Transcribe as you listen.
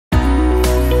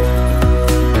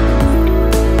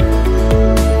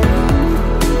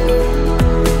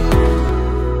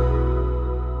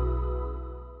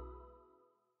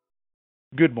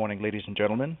Good morning, ladies and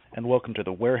gentlemen, and welcome to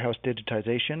the Warehouse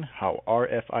Digitization, how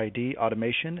RFID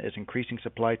automation is increasing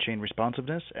supply chain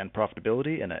responsiveness and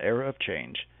profitability in an era of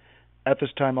change. At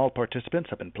this time, all participants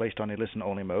have been placed on a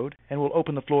listen-only mode, and we'll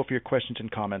open the floor for your questions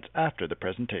and comments after the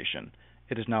presentation.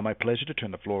 It is now my pleasure to turn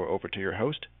the floor over to your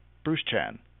host, Bruce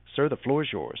Chan. Sir, the floor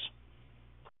is yours.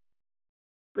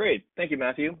 Great. Thank you,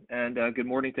 Matthew, and good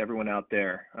morning to everyone out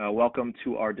there. Welcome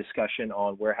to our discussion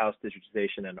on warehouse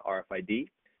digitization and RFID.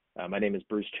 My name is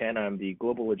Bruce Chan. I'm the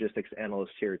Global Logistics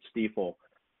Analyst here at Stifel.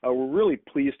 We're really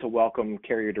pleased to welcome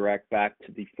CarrierDirect back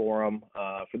to the forum.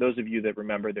 For those of you that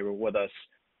remember, they were with us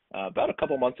about a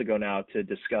couple months ago now to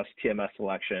discuss TMS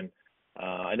selection.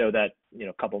 I know that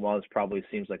a couple months probably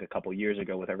seems like a couple years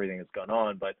ago with everything that's gone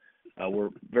on, but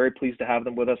we're very pleased to have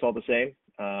them with us all the same.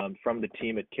 From the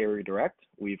team at CarrierDirect,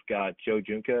 we've got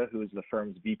Juhnke, who is the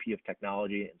firm's VP of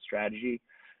Technology and Strategy.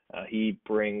 He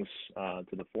brings to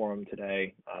the forum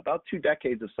today about 2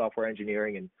 decades of software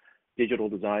engineering and digital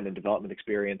design and development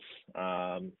experience.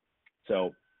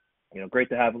 So, great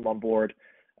to have him on board.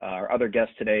 Our other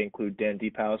guests today include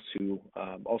Diephouse, who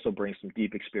also brings some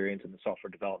deep experience in the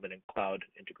software development and cloud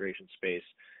integration space.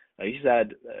 He's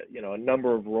had, a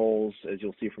number of roles, as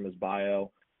you'll see from his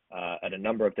bio, at a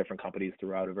number of different companies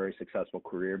throughout a very successful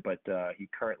career, but he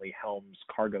currently helms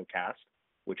Cargocast,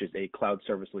 which is a cloud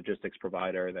service logistics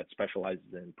provider that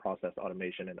specializes in process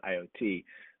automation and IoT.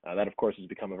 That, of course, has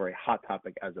become a very hot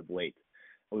topic as of late.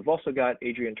 We've also got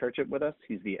Adrian Turchet with us.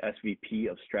 He's the SVP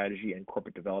of Strategy and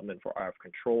Corporate Development for RF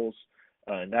Controls.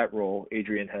 In that role,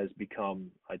 Adrian has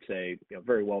become, I'd say,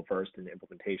 very well versed in the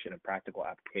implementation and practical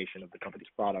application of the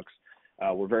company's products.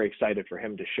 We're very excited for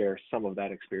him to share some of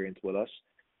that experience with us.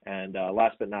 And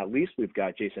last but not least, we've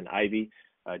got Jason Ivey.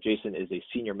 Jason is a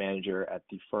senior manager at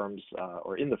the firm's,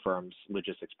 or in the firm's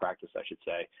logistics practice, I should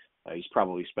say. He's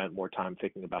probably spent more time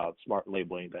thinking about smart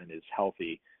labeling than is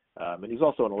healthy. And he's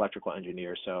also an electrical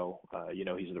engineer, so,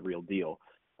 he's the real deal.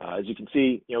 As you can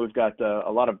see, we've got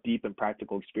a lot of deep and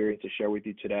practical experience to share with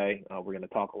you today. We're going to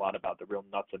talk a lot about the real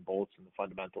nuts and bolts and the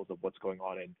fundamentals of what's going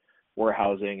on in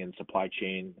warehousing and supply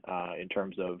chain in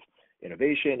terms of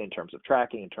innovation, in terms of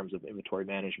tracking, in terms of inventory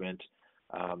management.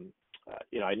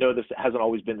 I know this hasn't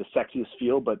always been the sexiest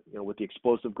field, but with the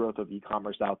explosive growth of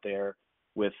e-commerce out there,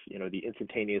 with the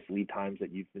instantaneous lead times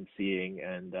that you've been seeing,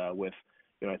 and with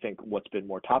I think what's been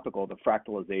more topical, the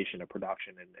fractalization of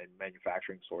production and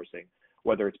manufacturing sourcing,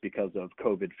 whether it's because of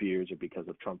COVID fears or because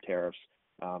of Trump tariffs,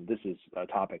 this is a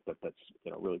topic that's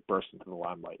really burst into the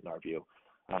limelight in our view.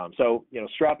 So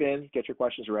strap in, get your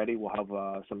questions ready. We'll have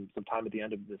some time at the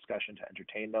end of the discussion to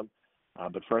entertain them.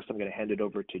 But first, I'm going to hand it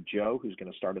over to Joe, who's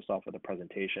going to start us off with a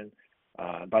presentation.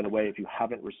 By the way, if you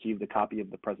haven't received a copy of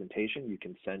the presentation, you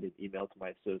can send an email to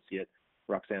my associate,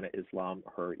 Roxana Islam.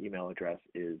 Her email address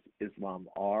is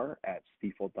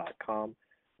islamr@stifel.com,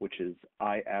 which is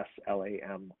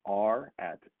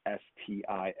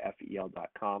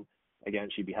islamr@stifel.com. Again,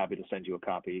 she'd be happy to send you a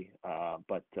copy.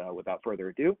 But without further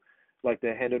ado, I'd like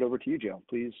to hand it over to you, Joe.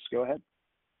 Please go ahead.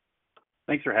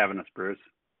 Thanks for having us, Bruce.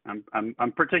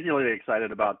 I'm particularly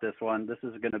excited about this one. This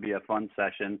is going to be a fun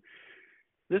session.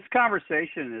 This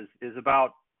conversation is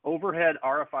about overhead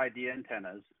RFID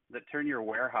antennas that turn your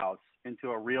warehouse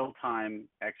into a real-time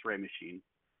X-ray machine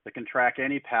that can track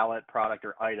any pallet, product,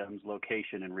 or item's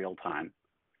location in real time.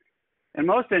 And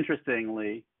most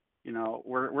interestingly,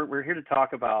 we're here to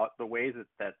talk about the ways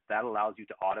that allows you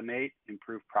to automate,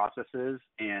 improve processes,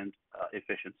 and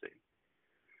efficiency.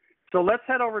 So let's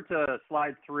head over to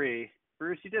slide 3.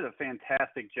 Bruce, you did a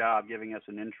fantastic job giving us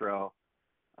an intro.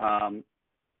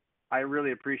 I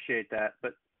really appreciate that.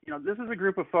 But, this is a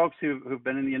group of folks who've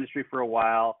been in the industry for a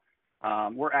while.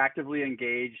 We're actively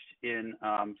engaged in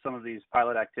some of these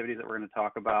pilot activities that we're going to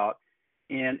talk about.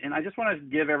 And I just want to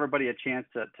give everybody a chance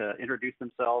to introduce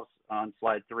themselves on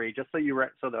slide 3, just so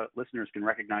the listeners can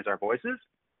recognize our voices.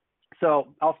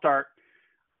 So I'll start.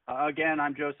 Again,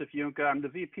 I'm Joseph Juhnke. I'm the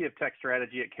VP of Tech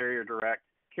Strategy at CarrierDirect.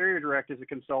 CarrierDirect is a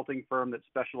consulting firm that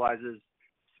specializes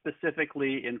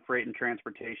specifically in freight and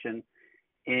transportation.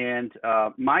 And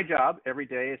my job every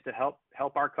day is to help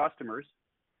our customers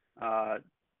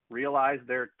realize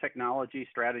their technology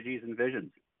strategies and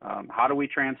visions. How do we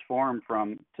transform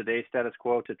from today's status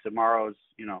quo to tomorrow's,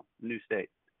 new state?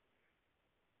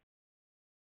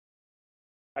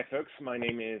 Hi, folks. My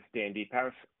name is Dan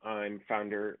Diephouse. I'm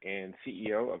founder and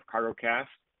CEO of Cargocast.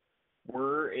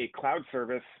 We're a cloud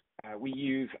service. We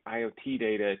use IoT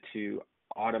data to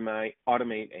automate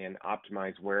and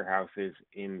optimize warehouses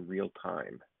in real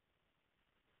time.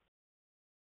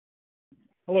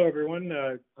 Hello, everyone.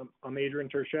 I'm Adrian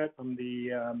Turchet. I'm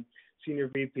the Senior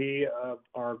VP of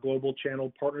our Global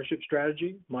Channel Partnership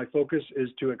Strategy. My focus is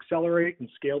to accelerate and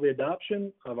scale the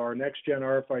adoption of our next-gen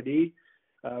RFID,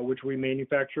 which we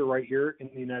manufacture right here in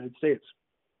the United States.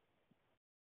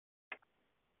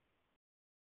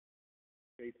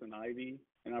 Jason Ivey,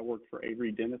 and I work for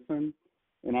Avery Dennison,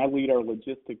 and I lead our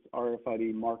logistics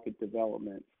RFID market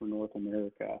development for North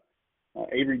America.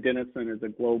 Avery Dennison is a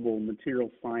global material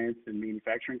science and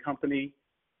manufacturing company,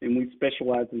 and we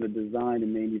specialize in the design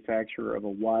and manufacture of a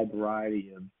wide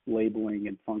variety of labeling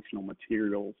and functional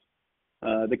materials.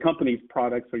 The company's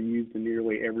products are used in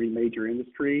nearly every major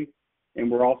industry,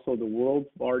 and we're also the world's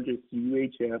largest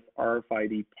UHF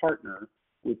RFID partner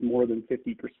with more than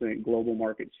 50% global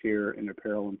market share in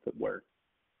apparel and footwear.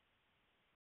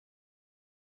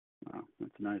 Wow,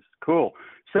 that's nice. Cool.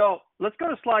 So let's go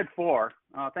to slide 4.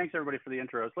 Thanks, everybody, for the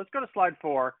intros. Let's go to slide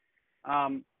 4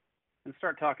 and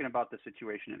start talking about the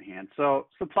situation at hand. So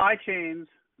supply chains,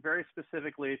 very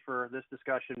specifically for this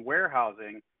discussion,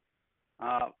 warehousing,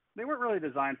 they weren't really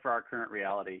designed for our current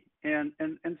reality. And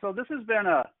so this has been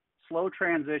a slow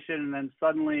transition and then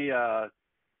suddenly a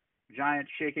giant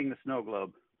shaking the snow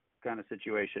globe kind of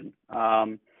situation.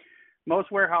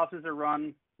 Most warehouses are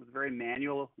run with very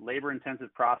manual,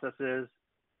 labor-intensive processes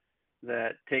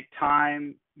that take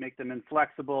time, make them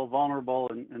inflexible, vulnerable,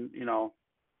 and you know,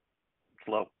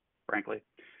 slow, frankly.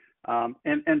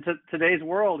 Today's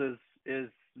world is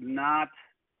not,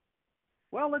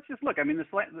 well, let's just look. I mean,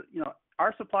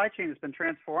 our supply chain has been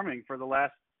transforming for the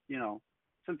last,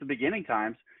 since the beginning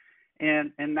times.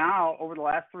 And now, over the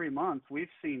last 3 months, we've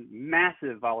seen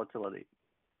massive volatility,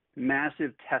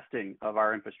 massive testing of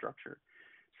our infrastructure.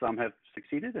 Some have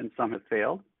succeeded and some have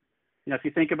failed. If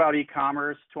you think about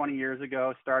e-commerce 20 years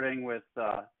ago, starting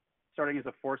as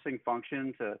a forcing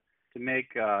function to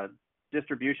make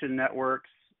distribution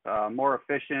networks more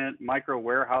efficient, micro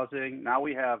warehousing. Now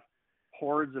we have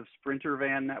hordes of sprinter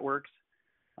van networks.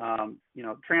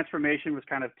 Transformation was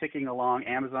kind of ticking along.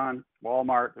 Amazon,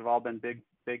 Walmart have all been big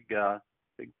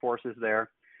forces there.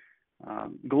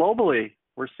 Globally,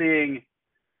 we're seeing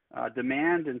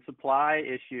demand and supply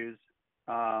issues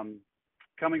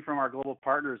coming from our global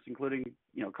partners, including,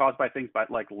 caused by things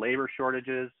like labor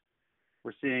shortages.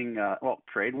 We're seeing,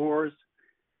 trade wars.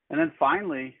 And then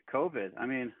finally, COVID. I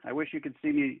mean, I wish you could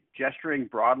see me gesturing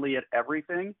broadly at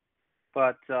everything,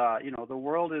 but, the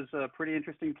world is a pretty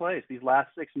interesting place. These last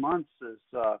 6 months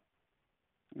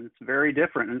it's very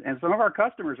different. And some of our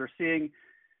customers are seeing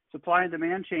supply and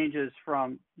demand changes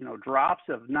from, drops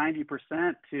of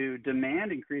 90% to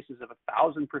demand increases of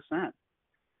 1,000%.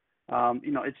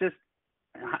 It's just,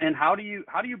 and how do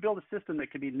you build a system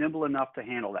that can be nimble enough to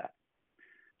handle that?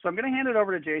 So I'm going to hand it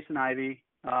over to Jason Ivey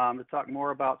to talk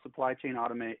more about supply chain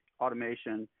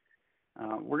automation.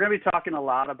 We're going to be talking a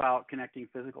lot about connecting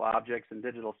physical objects and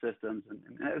digital systems. And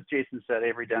as Jason said,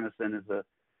 Avery Dennison is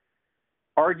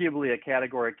arguably a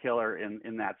category killer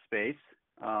in that space.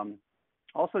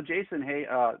 Also, Jason, hey,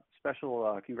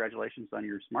 special congratulations on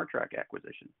your SmartTrack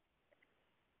acquisition.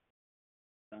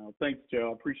 Thanks, Joe.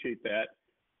 I appreciate that.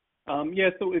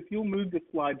 So if you'll move to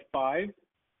slide 5.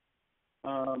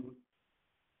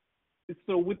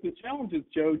 So with the challenges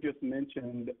Joe just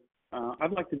mentioned,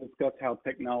 I'd like to discuss how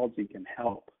technology can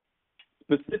help,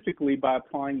 specifically by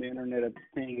applying the Internet of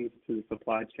Things to the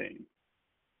supply chain.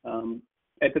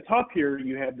 At the top here,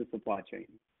 you have the supply chain,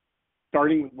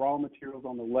 starting with raw materials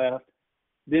on the left,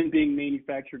 then being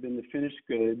manufactured into finished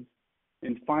goods,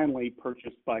 and finally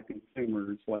purchased by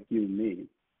consumers like you and me.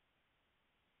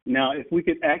 Now, if we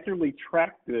could accurately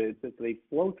track goods as they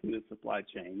flow through the supply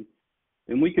chain,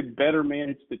 then we could better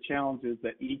manage the challenges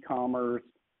that e-commerce,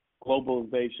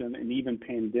 globalization, and even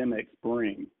pandemics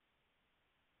bring.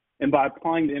 And by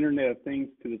applying the Internet of Things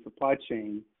to the supply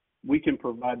chain, we can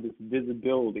provide this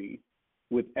visibility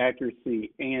with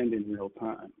accuracy and in real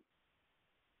time.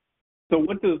 So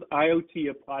what does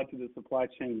IoT applied to the supply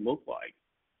chain look like?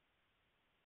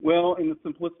 Well, in the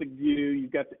simplistic view,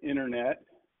 you've got the Internet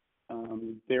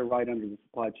there right under the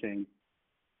supply chain.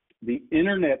 The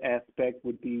Internet aspect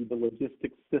would be the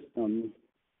logistics systems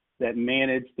that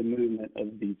manage the movement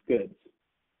of these goods.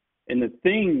 And the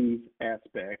things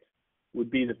aspect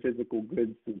would be the physical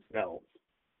goods themselves.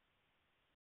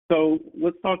 So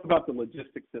let's talk about the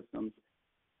logistics systems.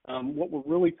 What we're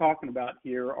really talking about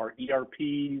here are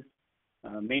ERPs,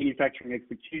 manufacturing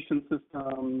execution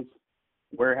systems,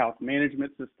 warehouse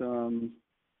management systems,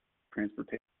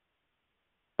 transportation,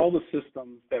 all the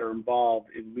systems that are involved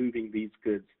in moving these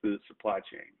goods through the supply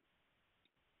chain.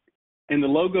 And the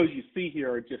logos you see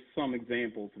here are just some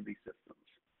examples of these systems.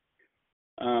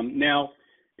 Now,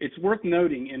 It's worth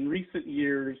noting in recent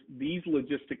years, these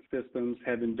logistics systems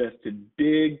have invested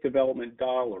big development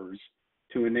dollars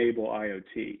to enable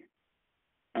IoT.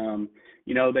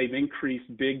 They've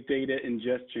increased big data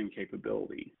ingestion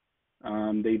capability.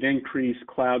 They've increased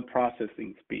cloud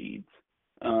processing speeds.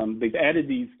 They've added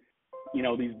these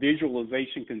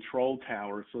visualization control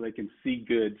towers so they can see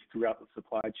goods throughout the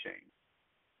supply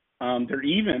chain. They're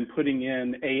even putting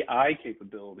in AI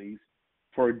capabilities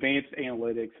for advanced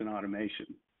analytics and automation.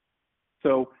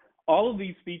 So all of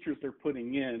these features they're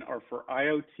putting in are for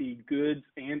IoT goods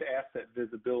and asset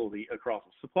visibility across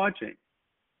the supply chain.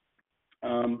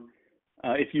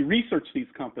 If you research these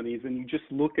companies and you just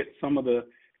look at some of the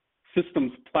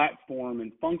systems platform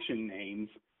and function names,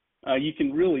 you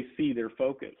can really see their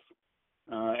focus.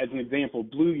 As an example,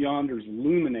 Blue Yonder's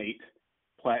Luminate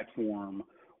platform,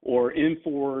 or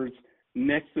Infor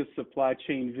Nexus supply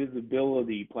chain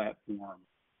visibility platform.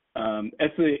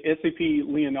 SAP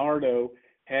Leonardo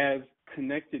has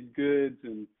connected goods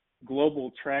and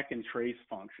global track and trace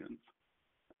functions.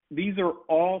 These are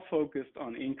all focused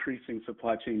on increasing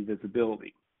supply chain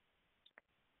visibility.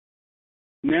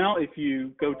 Now, if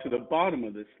you go to the bottom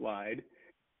of this slide,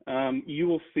 you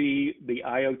will see the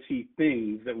IoT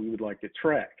things that we would like to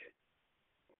track.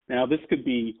 Now, this could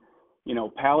be,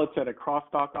 pallets at a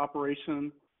cross-dock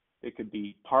operation. It could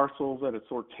be parcels at a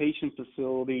sortation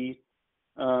facility.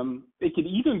 It could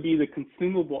even be the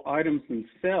consumable items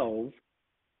themselves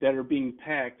that are being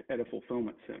packed at a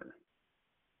fulfillment center.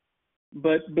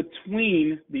 But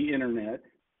between the internet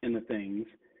and the things,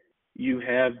 you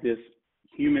have this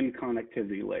human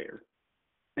connectivity layer.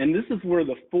 And this is where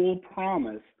the full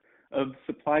promise of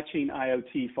supply chain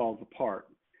IoT falls apart,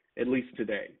 at least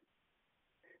today.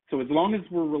 So as long as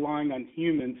we're relying on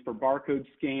humans for barcode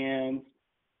scans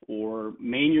or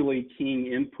manually keying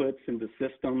inputs into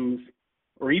systems,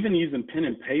 or even using pen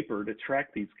and paper to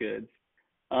track these goods,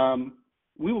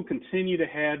 we will continue to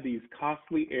have these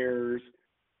costly errors,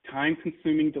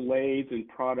 time-consuming delays in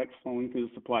products flowing through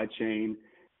the supply chain,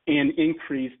 and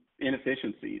increased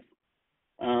inefficiencies.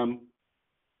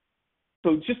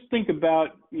 So just think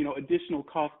about, additional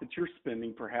costs that you're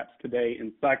spending perhaps today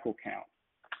in cycle count,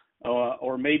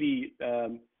 or maybe,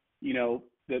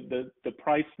 the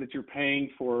price that you're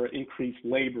paying for increased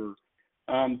labor.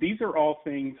 These are all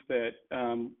things that,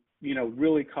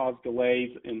 really cause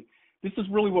delays, and this is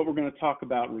really what we're going to talk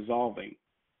about resolving.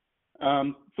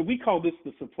 So we call this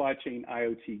the supply chain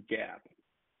IoT gap.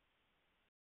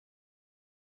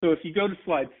 So if you go to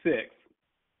slide 6,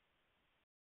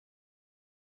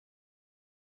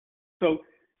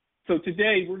 so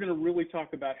today we're going to really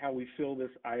talk about how we fill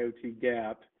this IoT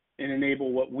gap and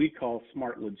enable what we call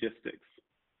smart logistics.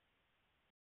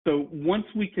 So once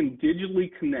we can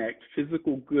digitally connect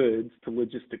physical goods to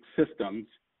logistics systems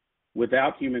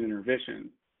without human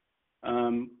intervention,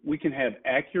 we can have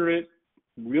accurate,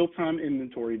 real-time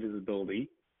inventory visibility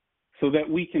so that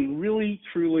we can really,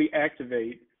 truly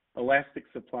activate elastic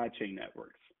supply chain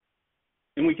networks.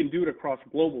 And we can do it across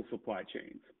global supply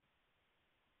chains.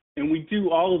 And we do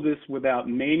all of this without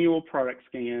manual product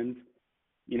scans,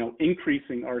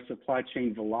 increasing our supply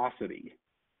chain velocity.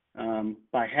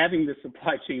 By having this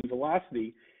supply chain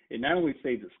velocity, it not only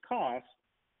saves us costs,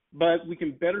 but we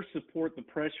can better support the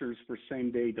pressures for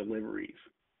same-day deliveries.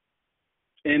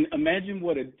 And imagine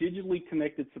what a digitally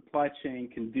connected supply chain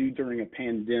can do during a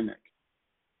pandemic.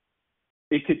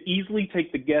 It could easily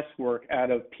take the guesswork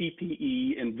out of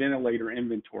PPE and ventilator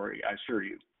inventory, I assure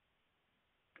you.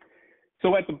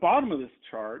 So at the bottom of this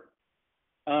chart,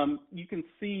 you can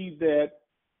see that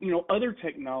other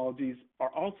technologies are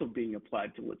also being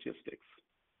applied to logistics.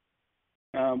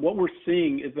 What we're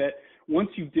seeing is that once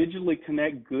you digitally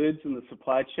connect goods in the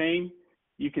supply chain,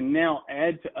 you can now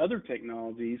add to other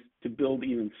technologies to build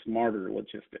even smarter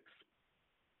logistics.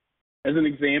 As an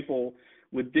example,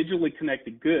 with digitally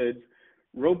connected goods,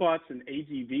 robots and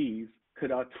AGVs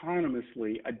could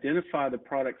autonomously identify the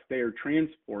products they are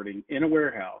transporting in a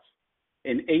warehouse,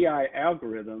 and AI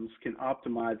algorithms can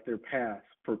optimize their paths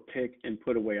for pick and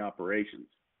put away operations.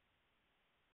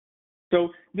 So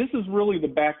this is really the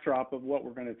backdrop of what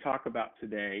we're going to talk about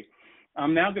today.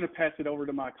 I'm now going to pass it over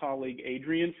to my colleague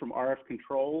Adrian from RF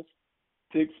Controls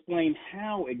to explain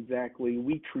how exactly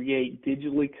we create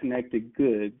digitally connected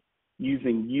goods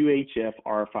using UHF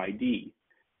RFID.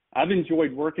 I've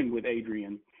enjoyed working with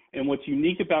Adrian, and what's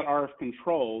unique about RF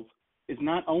Controls is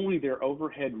not only their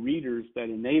overhead readers that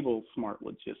enable smart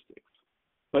logistics,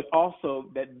 but also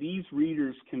that these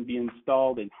readers can be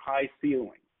installed in high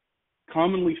ceiling,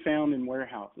 commonly found in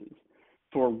warehouses,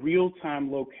 for real-time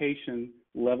location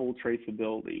level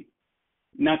traceability,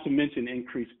 not to mention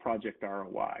increased project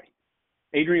ROI.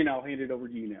 Adrian, I'll hand it over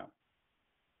to you now.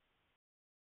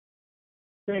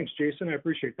 Thanks, Jason. I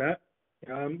appreciate that.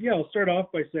 I'll start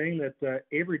off by saying that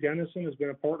Avery Dennison has been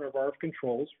a partner of RF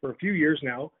Controls for a few years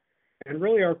now, and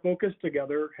really our focus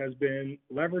together has been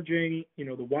leveraging,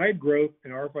 the wide growth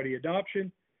in RFID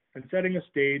adoption and setting a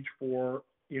stage for,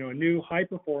 a new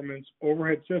high-performance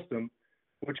overhead system,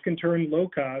 which can turn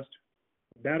low-cost,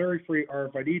 battery-free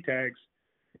RFID tags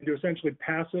into essentially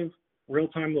passive,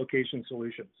 real-time location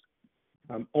solutions.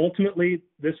 Ultimately,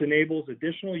 this enables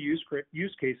additional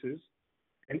use cases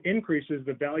and increases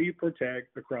the value per tag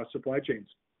across supply chains.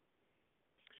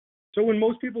 So when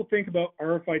most people think about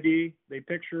RFID, they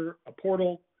picture a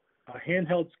portal, a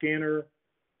handheld scanner,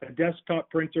 a desktop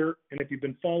printer, and if you've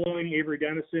been following Avery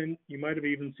Dennison, you might have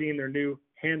even seen their new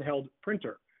handheld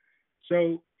printer.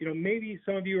 So, maybe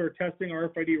some of you are testing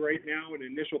RFID right now in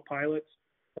initial pilots,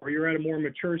 or you're at a more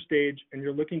mature stage and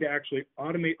you're looking to actually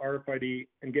automate RFID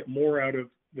and get more out of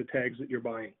the tags that you're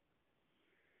buying.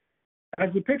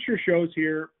 As the picture shows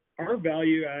here, our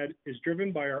value add is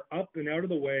driven by our up and out of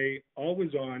the way,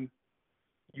 always on,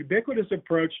 ubiquitous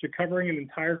approach to covering an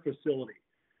entire facility.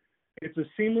 It's a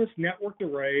seamless networked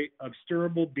array of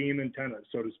steerable beam antennas,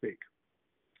 so to speak.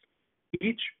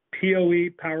 Each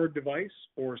PoE-powered device,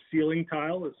 or ceiling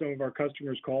tile, as some of our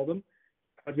customers call them,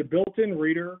 has a built-in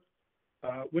reader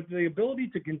with the ability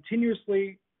to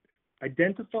continuously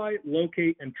identify,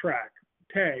 locate, and track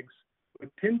tags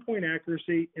with pinpoint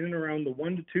accuracy in and around the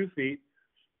 1 to 2 feet.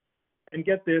 And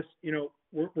get this,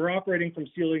 we're operating from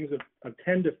ceilings of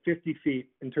 10 to 50 feet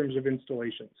in terms of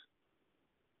installations.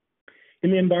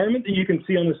 In the environment that you can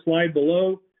see on the slide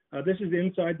below, this is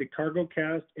inside the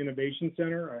Cargocast Innovation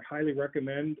Center. I highly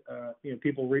recommend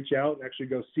people reach out and actually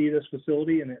go see this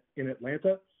facility in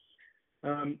Atlanta.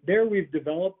 There we've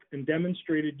developed and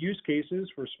demonstrated use cases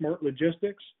for smart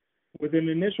logistics with an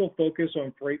initial focus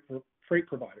on freight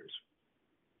providers.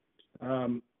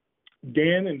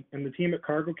 Dan and the team at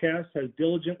Cargocast has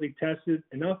diligently tested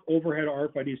enough overhead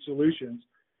RFID solutions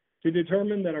to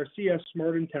determine that our CS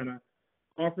Smart Antenna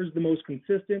offers the most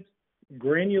consistent,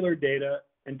 granular data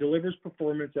and delivers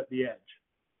performance at the edge.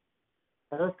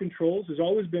 RF Controls has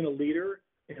always been a leader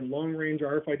in long-range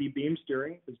RFID beam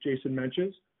steering, as Jason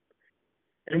mentions,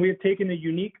 and we have taken a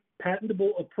unique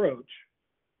patentable approach,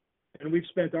 and we've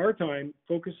spent our time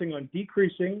focusing on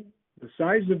decreasing the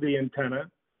size of the antenna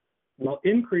while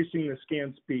increasing the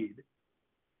scan speed,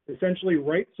 essentially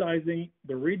right-sizing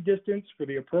the read distance for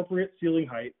the appropriate ceiling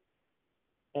height,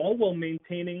 all while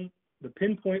maintaining the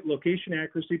pinpoint location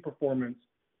accuracy performance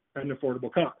at an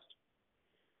affordable cost.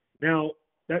 Now,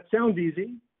 that sounds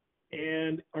easy,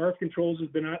 and RF Controls has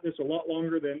been at this a lot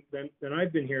longer than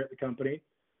I've been here at the company,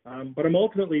 but I'm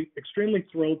ultimately extremely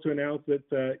thrilled to announce that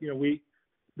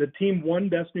the team won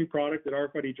Best New Product at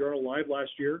RFID Journal Live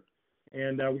last year,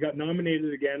 and we got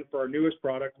nominated again for our newest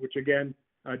product, which again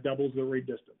doubles the read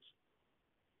distance.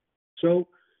 So,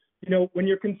 when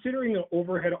you're considering an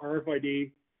overhead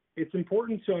RFID, it's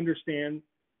important to understand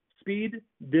speed,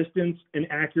 distance, and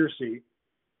accuracy,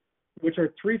 which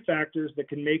are three factors that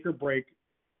can make or break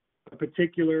a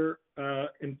particular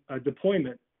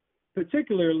deployment,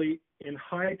 particularly in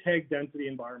high tag density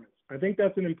environments. I think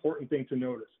that's an important thing to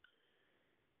notice.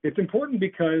 It's important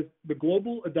because the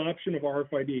global adoption of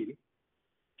RFID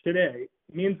today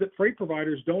means that freight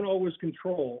providers don't always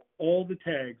control all the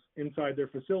tags inside their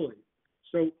facility.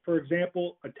 So, for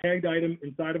example, a tagged item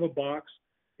inside of a box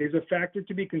is a factor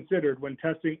to be considered when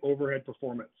testing overhead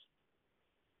performance.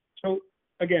 So,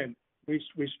 again, we've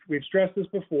stressed this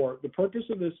before. The purpose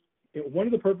of this, one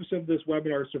of the purposes of this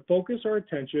webinar is to focus our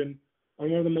attention on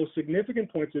one of the most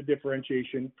significant points of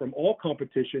differentiation from all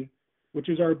competition, which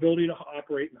is our ability to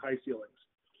operate in high ceilings.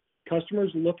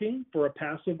 Customers looking for a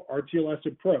passive RTLS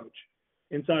approach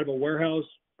inside of a warehouse,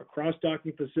 a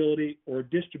cross-docking facility, or a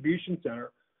distribution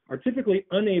center are typically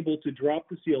unable to drop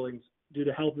the ceilings due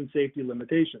to health and safety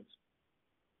limitations.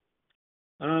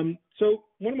 So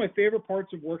one of my favorite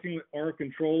parts of working with RF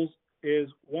Controls is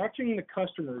watching the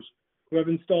customers who have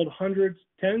installed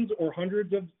tens or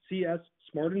hundreds of CS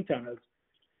smart antennas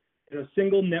in a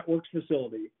single networked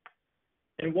facility,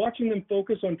 and watching them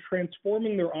focus on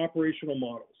transforming their operational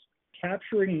models,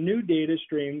 capturing new data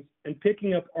streams, and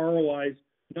picking up ROIs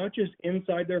not just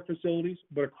inside their facilities,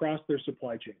 but across their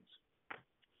supply chains.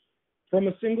 From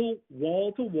a single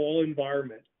wall-to-wall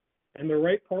environment, and the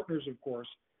right partners, of course,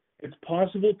 it's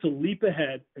possible to leap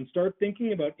ahead and start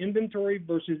thinking about inventory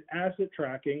versus asset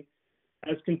tracking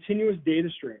as continuous data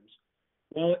streams,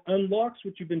 while it unlocks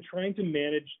what you've been trying to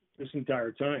manage this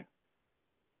entire time.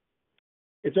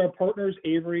 It's our partners,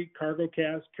 Avery,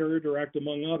 Cargocast, CarrierDirect,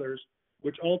 among others,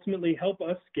 which ultimately help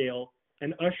us scale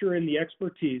and usher in the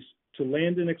expertise to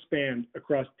land and expand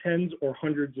across tens or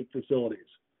hundreds of facilities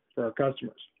for our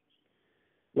customers.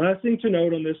 Last thing to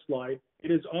note on this slide,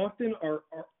 it is often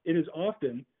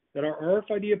that our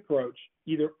RFID approach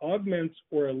either augments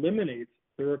or eliminates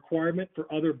the requirement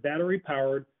for other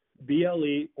battery-powered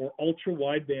BLE or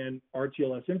ultra-wideband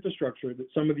RTLS infrastructure that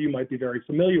some of you might be very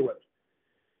familiar with.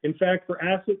 In fact, for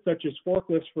assets such as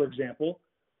forklifts, for example,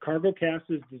 Cargocast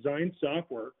has designed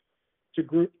software to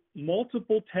group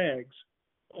multiple tags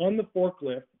on the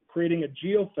forklift, creating a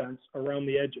geofence around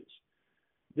the edges.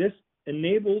 This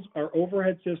enables our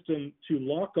overhead system to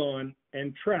lock on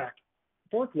and track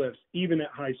forklifts even at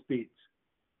high speeds.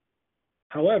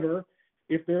 However,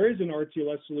 if there is an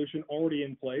RTLS solution already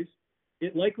in place,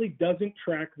 it likely doesn't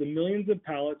track the millions of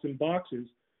pallets and boxes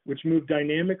which move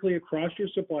dynamically across your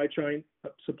supply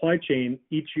chain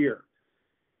each year.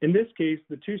 In this case,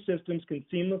 the two systems can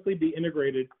seamlessly be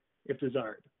integrated if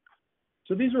desired.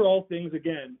 So these are all things,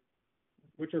 again,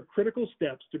 which are critical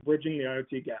steps to bridging the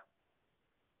IoT gap.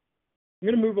 I'm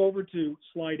going to move over to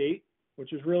slide 8,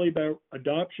 which is really about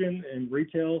adoption and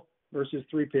retail versus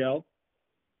 3PL.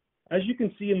 As you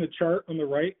can see in the chart on the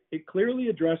right, it clearly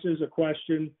addresses a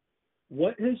question: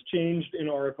 what has changed in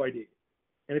RFID?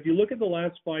 And if you look at the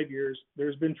last 5 years,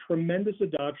 there's been tremendous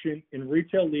adoption in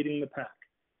retail leading the pack.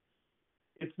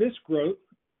 It's this growth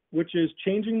which is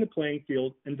changing the playing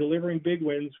field and delivering big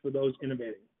wins for those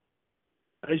innovating.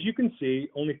 As you can see,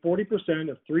 only 40%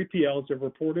 of 3PLs have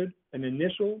reported an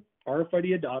initial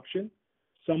RFID adoption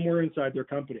somewhere inside their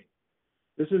company.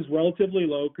 This is relatively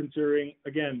low considering,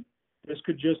 again, this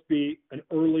could just be an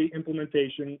early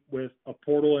implementation with a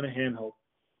portal and a handheld.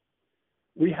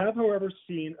 We have, however,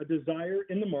 seen a desire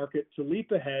in the market to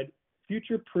leap ahead,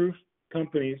 future-proof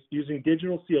companies using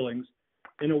digital sealings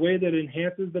in a way that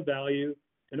enhances the value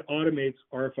and automates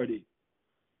RFID.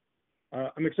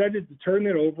 I'm excited to turn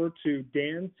it over to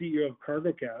Dan, CEO of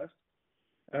Cargocast,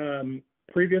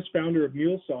 previous founder of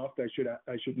MuleSoft, I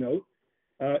should note.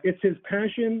 It's his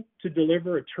passion to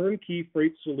deliver a turnkey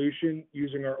freight solution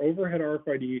using our overhead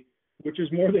RFID, which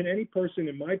is more than any person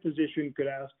in my position could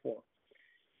ask for.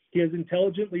 He has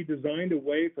intelligently designed a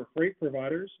way for freight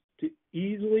providers to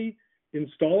easily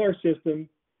install our system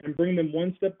and bring them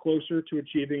one step closer to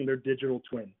achieving their digital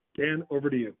twin. Dan, over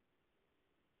to you.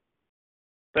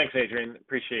 Thanks, Adrian.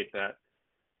 Appreciate that.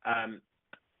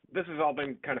 This has all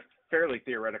been kind of fairly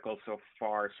theoretical so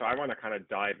far, so I want to kind of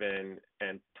dive in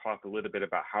and talk a little bit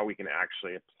about how we can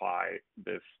actually apply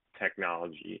this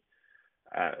technology.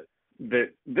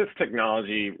 This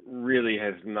technology really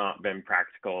has not been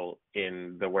practical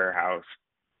in the warehouse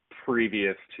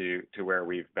previous to where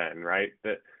we've been, right?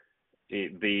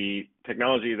 The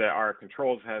technology that our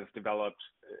controls has developed,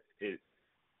 it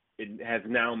has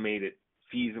now made it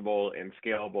feasible and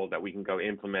scalable that we can go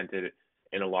implement it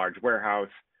in a large warehouse.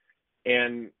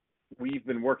 And we've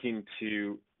been working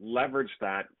to leverage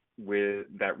that with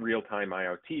that real-time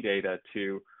IoT data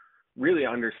to really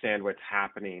understand what's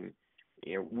happening.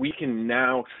 You know, we can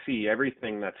now see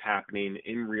everything that's happening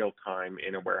in real time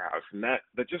in a warehouse, and that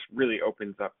just really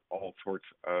opens up all sorts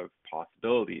of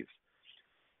possibilities.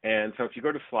 And so if you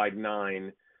go to slide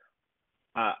 9,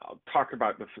 I'll talk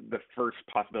about the first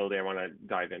possibility I want to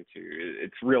dive into.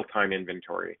 It's real-time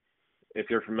inventory. If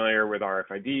you're familiar with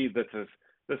RFID, this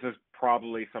is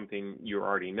probably something you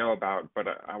already know about, but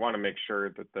I want to make sure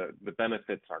that the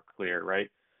benefits are clear, right?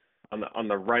 On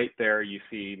the right there, you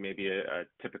see maybe a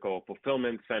typical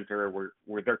fulfillment center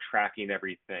where they're tracking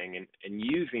everything and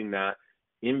using that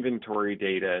inventory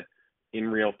data in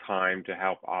real time to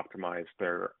help optimize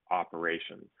their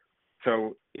operation.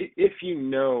 So if you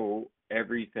know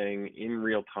everything in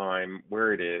real time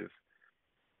where it is,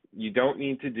 you don't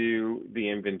need to do the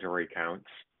inventory counts.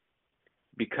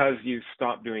 Because you've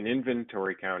stopped doing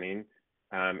inventory counting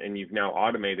and you've now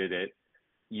automated it,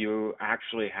 you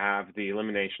actually have the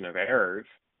elimination of errors.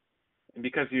 And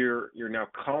because you're now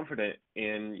confident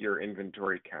in your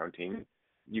inventory counting,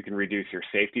 you can reduce your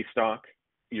safety stock,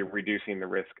 you're reducing the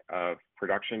risk of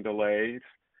production delays.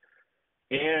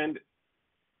 And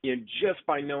just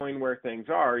by knowing where things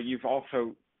are, you've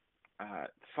also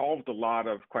solved a lot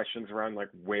of questions around, like,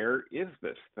 where is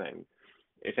this thing?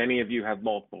 If any of you have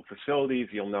multiple facilities,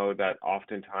 you'll know that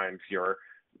oftentimes you're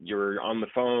on the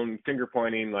phone finger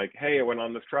pointing like, hey, it went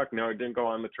on this truck. No, it didn't go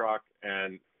on the truck.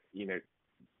 And,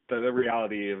 the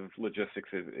reality of logistics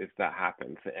is that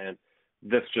happens. And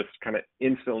this just kind of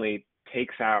instantly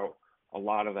takes out a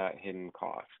lot of that hidden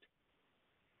cost.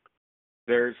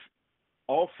 There's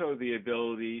also the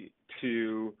ability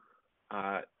to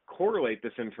correlate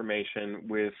this information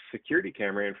with security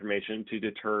camera information to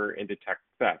deter and detect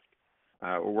theft.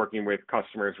 We're working with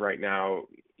customers right now,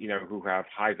 who have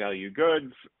high value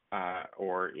goods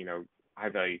or, high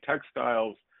value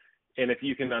textiles. And if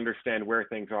you can understand where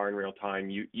things are in real time,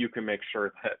 you can make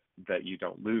sure that you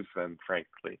don't lose them,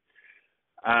 frankly.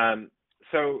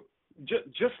 So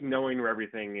just knowing where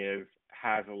everything is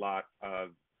has a lot of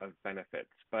benefits.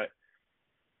 But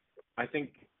I think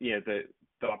the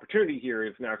opportunity here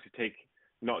is now to take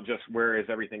not just where is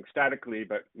everything statically,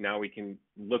 but now we can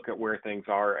look at where things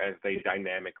are as they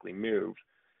dynamically move.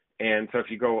 And so if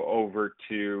you go over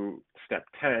to step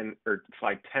 10 or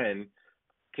slide 10,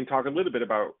 can talk a little bit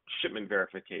about shipment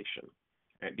verification,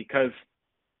 right? Because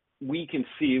we can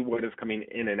see what is coming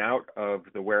in and out of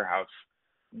the warehouse.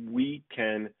 We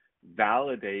can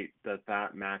validate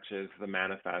that matches the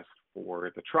manifest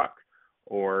for the truck.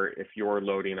 Or if you're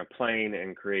loading a plane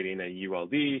and creating a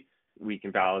ULD, we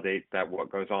can validate that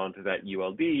what goes on to that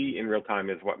ULD in real time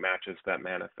is what matches that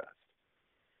manifest.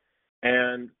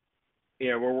 And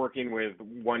we're working with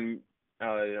one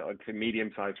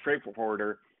medium-sized freight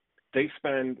forwarder. They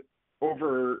spend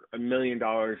over $1 million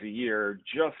a year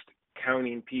just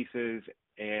counting pieces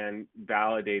and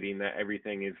validating that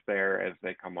everything is there as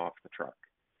they come off the truck.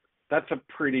 That's a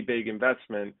pretty big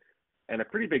investment and a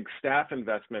pretty big staff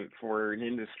investment for an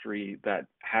industry that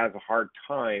has a hard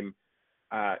time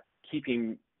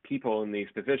keeping people in these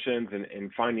positions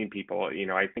and finding people.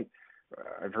 I think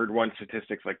I've heard one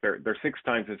statistics like there are 6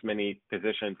 times as many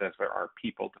positions as there are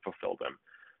people to fulfill them.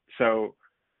 So,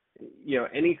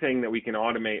 anything that we can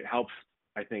automate helps,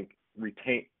 I think,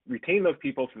 retain those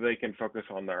people so they can focus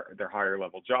on their higher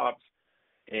level jobs,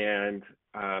 and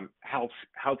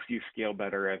helps you scale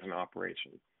better as an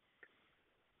operation.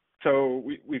 So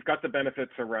we've got the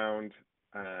benefits around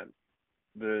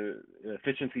the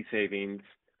efficiency savings.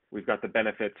 We've got the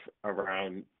benefits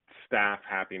around staff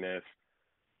happiness,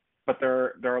 but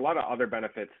there are a lot of other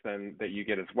benefits that you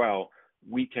get as well.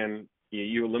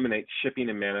 You eliminate shipping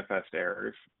and manifest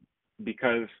errors.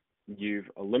 Because you've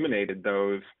eliminated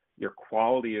those, your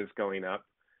quality is going up.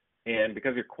 And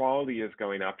because your quality is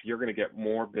going up, you're going to get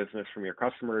more business from your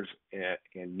customers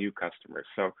and new customers.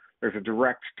 So there's a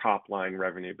direct top line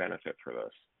revenue benefit for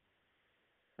this.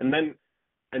 And then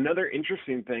another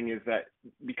interesting thing is that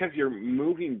because you're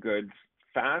moving goods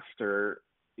faster,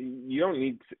 you don't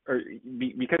need to, or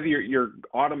because you're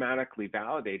automatically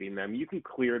validating them, you can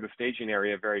clear the staging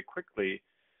area very quickly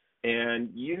and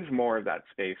use more of that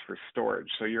space for storage.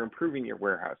 So you're improving your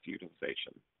warehouse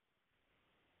utilization.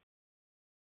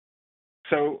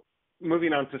 So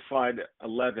moving on to slide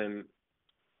 11,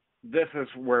 this is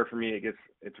where for me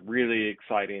it's really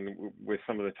exciting with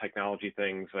some of the technology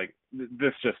things. Like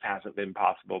this just hasn't been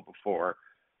possible before.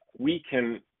 We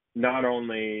can not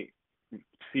only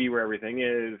see where everything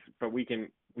is, but we can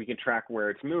track where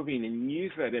it's moving and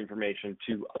use that information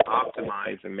to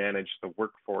optimize and manage the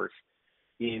workforce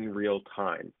in real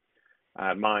time.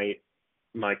 My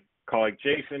colleague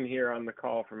Jason here on the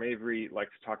call from Avery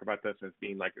likes to talk about this as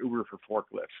being like Uber for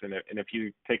forklifts. And if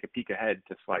you take a peek ahead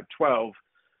to slide 12,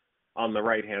 on the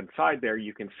right-hand side there,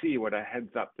 you can see what a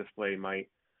heads-up display might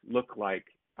look like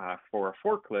for a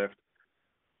forklift,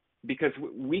 because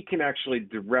we can actually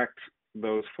direct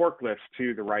those forklifts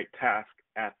to the right task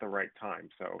at the right time.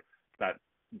 So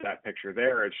that picture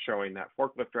there is showing that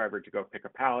forklift driver to go pick a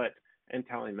pallet and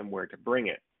telling them where to bring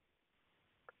it.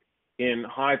 In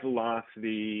high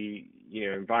velocity,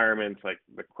 environments like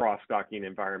the cross-docking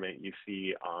environment you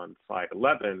see on slide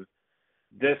 11,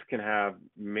 this can have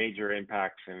major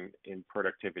impacts in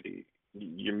productivity.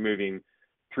 You're moving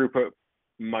throughput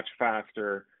much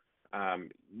faster.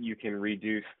 You can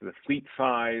reduce the fleet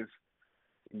size.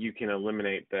 You can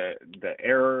eliminate the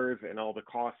errors and all the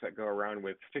costs that go around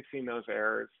with fixing those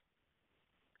errors.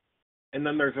 And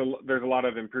then there's a lot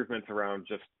of improvements around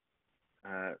just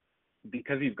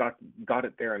because you've got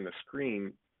it there on the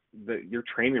screen, your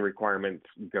training requirements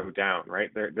go down, right?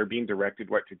 They're being directed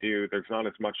what to do. There's not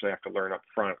as much they have to learn up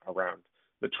front around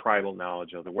the tribal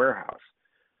knowledge of the warehouse.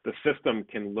 The system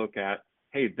can look at,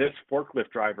 hey, this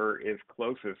forklift driver is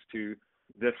closest to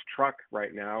this truck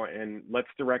right now, and let's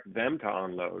direct them to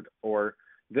unload. Or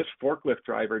this forklift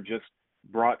driver just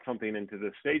brought something into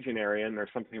the staging area, and there's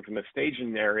something from the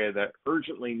staging area that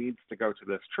urgently needs to go to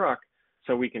this truck,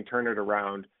 so we can turn it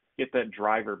around, get that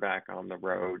driver back on the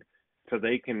road, so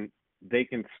they can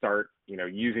start,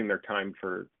 using their time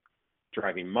for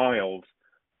driving miles,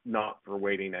 not for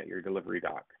waiting at your delivery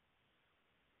dock.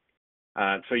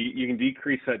 So you can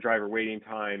decrease that driver waiting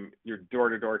time. Your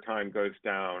door-to-door time goes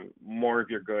down. More of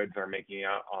your goods are making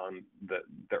out on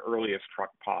the earliest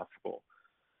truck possible.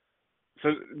 So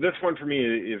this one for me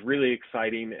is really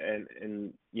exciting,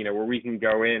 and where we can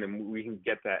go in and we can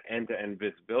get that end-to-end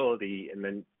visibility and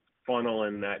then funnel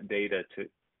in that data to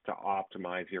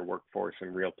optimize your workforce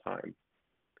in real time.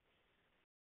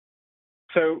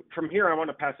 So from here, I want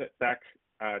to pass it back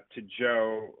to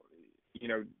Joe.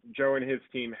 Joe and his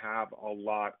team have a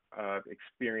lot of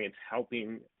experience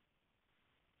helping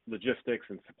logistics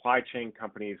and supply chain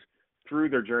companies through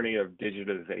their journey of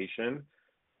digitization,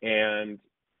 and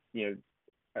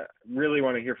really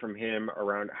want to hear from him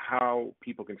around how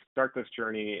people can start this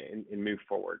journey and move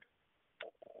forward.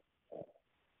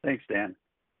 Thanks, Dan.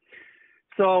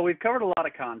 So we've covered a lot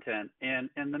of content, and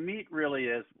the meat really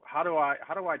is how do I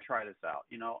try this out?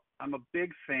 I'm a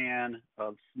big fan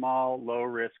of small, low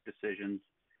risk decisions,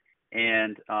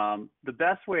 and the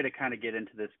best way to kind of get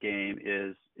into this game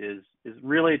is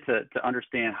really to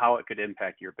understand how it could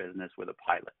impact your business with a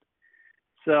pilot.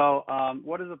 So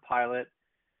what is a pilot?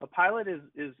 A pilot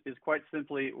is quite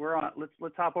simply,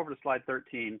 let's hop over to slide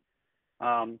 13.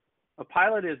 A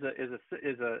pilot is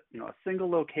a single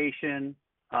location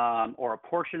or a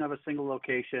portion of a single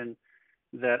location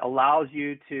that allows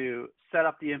you to set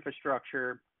up the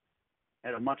infrastructure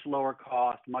at a much lower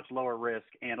cost, much lower risk,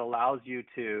 and allows you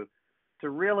to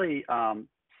really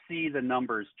see the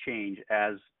numbers change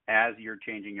as you're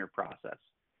changing your process.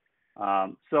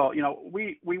 So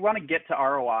we want to get to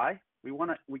ROI. We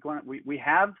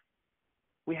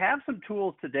have some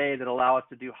tools today that allow us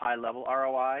to do high level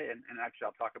ROI, and actually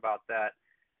I'll talk about that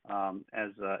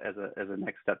as a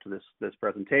next step to this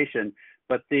presentation.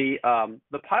 But the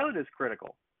pilot is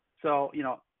critical. So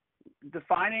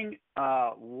defining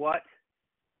what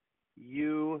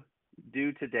you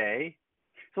do today.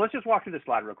 So let's just walk through this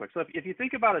slide real quick. So if you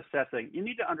think about assessing, you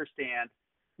need to understand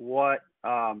what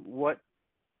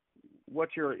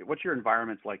your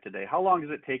environment's like today. How long does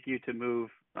it take you to move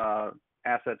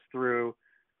assets through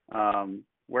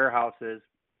warehouses?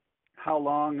 How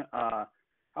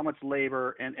much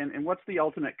labor, and what's the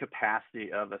ultimate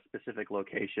capacity of a specific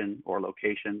location or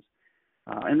locations?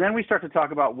 And then we start to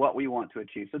talk about what we want to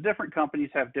achieve. So different companies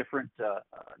have different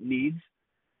needs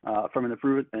from an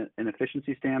improvement and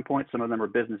efficiency standpoint. Some of them are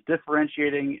business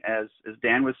differentiating, as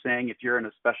Dan was saying. If you're in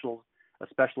a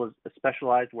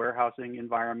specialized warehousing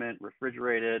environment,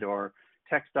 refrigerated or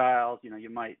textiles, you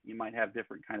might have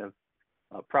different kind of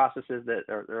processes that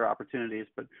are opportunities.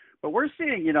 But we're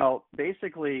seeing,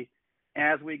 basically,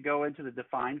 as we go into the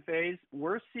define phase,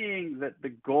 we're seeing that the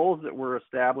goals that we're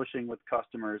establishing with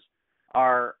customers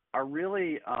are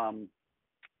really,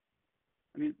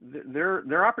 there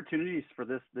are opportunities for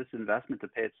this investment to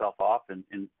pay itself off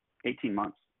in 18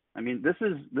 months. This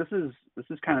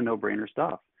is kind of no-brainer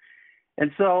stuff.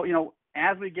 And so,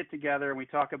 as we get together and we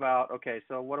talk about, okay,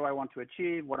 so what do I want to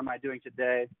achieve? What am I doing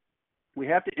today? We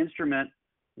have to instrument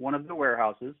one of the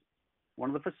warehouses,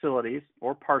 one of the facilities,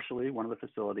 or partially one of the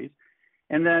facilities,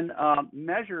 and then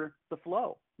measure the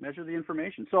flow, measure the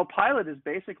information. So a pilot is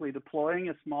basically deploying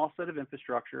a small set of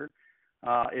infrastructure.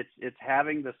 It's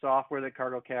having the software that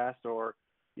Cargocast, or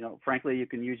frankly, you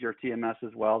can use your TMS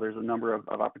as well. There's a number of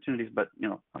opportunities, but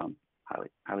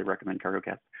highly recommend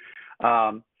Cargocast.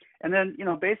 And then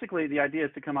basically the idea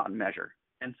is to come out and measure.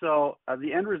 And so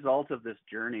the end result of this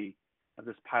journey, of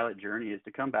this pilot journey, is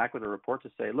to come back with a report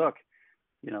to say, look,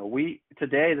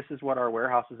 today this is what our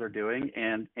warehouses are doing,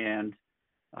 and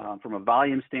from a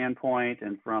volume standpoint,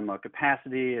 and from a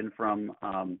capacity, and from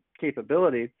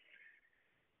capability.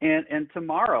 And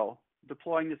tomorrow,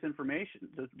 deploying this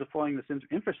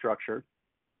infrastructure,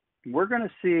 we're going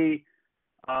to see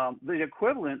the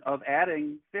equivalent of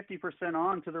adding 50%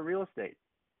 on to the real estate.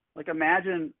 Like,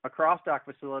 imagine a cross-dock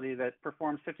facility that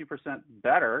performs 50%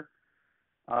 better,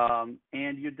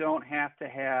 and you don't have to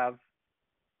have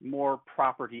more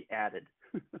property added,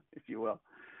 if you will.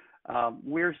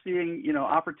 We're seeing,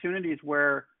 opportunities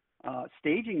where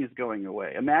staging is going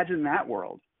away. Imagine that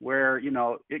world where,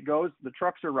 the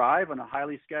trucks arrive in a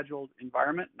highly scheduled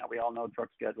environment. Now, we all know truck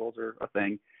schedules are a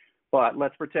thing, but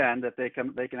let's pretend that they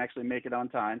can actually make it on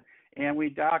time. And we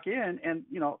dock in, and,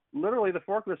 literally the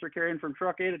forklifts are carrying from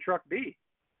truck A to truck B.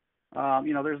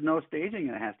 There's no staging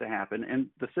that has to happen, and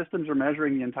the systems are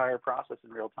measuring the entire process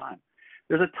in real time.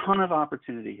 There's a ton of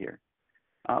opportunity here.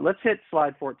 Let's hit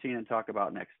slide 14 and talk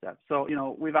about next steps. So,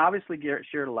 we've obviously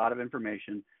shared a lot of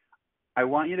information. I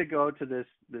want you to go to this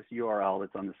URL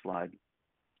that's on the slide,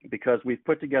 because we've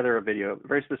put together a video,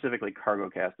 very specifically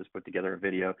Cargocast has put together a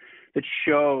video that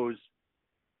shows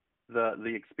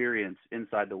the experience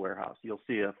inside the warehouse. You'll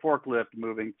see a forklift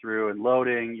moving through and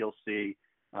loading. You'll see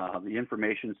the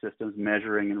information systems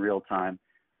measuring in real time.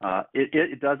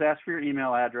 It does ask for your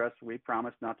email address. We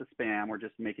promise not to spam. We're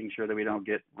just making sure that we don't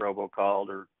get robocalled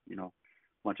or, a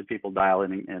bunch of people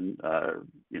dialing and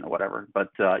whatever. But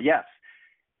yes,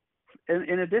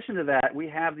 in addition to that, we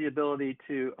have the ability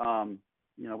to,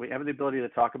 to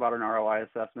talk about an ROI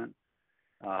assessment.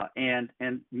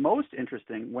 And most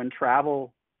interesting, when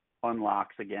travel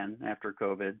unlocks again after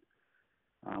COVID,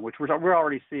 which we're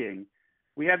already seeing,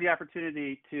 we have the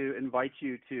opportunity to invite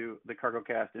you to the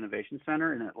Cargocast Innovation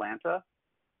Center in Atlanta.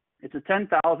 It's a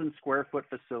 10,000 square foot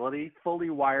facility, fully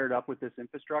wired up with this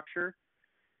infrastructure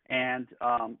and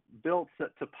built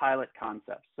to pilot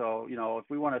concepts. So, if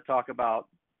we want to talk about,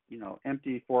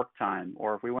 empty fork time,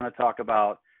 or if we want to talk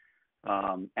about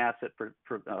asset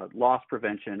loss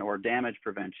prevention or damage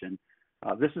prevention,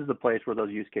 this is the place where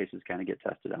those use cases kind of get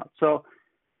tested out. So,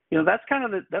 that's kind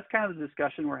of the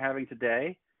discussion we're having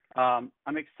today.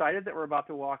 I'm excited that we're about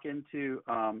to walk into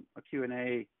a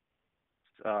Q&A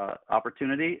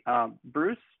opportunity.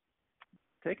 Bruce,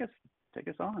 take us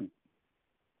on.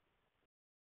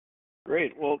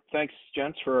 Great. Well, thanks,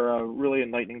 gents, for a really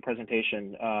enlightening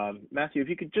presentation. Matthew, if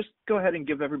you could just go ahead and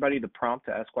give everybody the prompt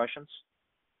to ask questions.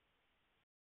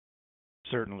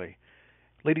 Certainly.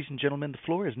 Ladies and gentlemen, the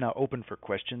floor is now open for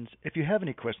questions. If you have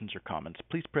any questions or comments,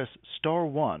 please press star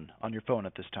one on your phone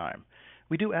at this time.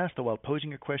 We do ask that while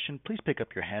posing your question, please pick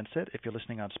up your handset if you're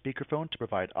listening on speakerphone to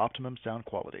provide optimum sound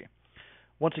quality.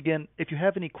 Once again, if you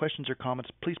have any questions or comments,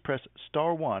 please press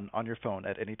star one on your phone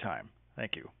at any time.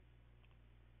 Thank you.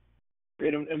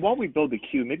 Great. And while we build the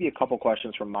queue, maybe a couple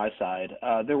questions from my side.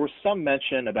 There was some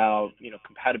mention about,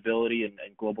 compatibility and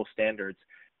global standards.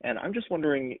 And I'm just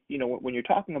wondering, when you're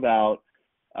talking about,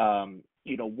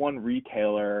 one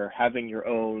retailer having your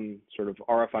own sort of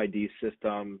RFID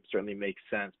system certainly makes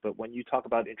sense. But when you talk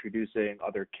about introducing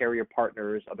other carrier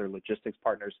partners, other logistics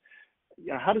partners,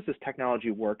 how does this technology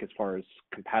work as far as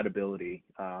compatibility?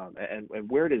 And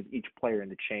where does each player in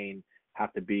the chain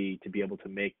have to be able to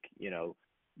make,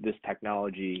 this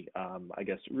technology,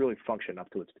 really function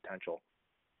up to its potential?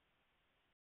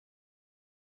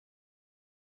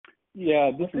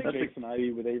 Yeah, this is Jason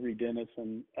Ivey with Avery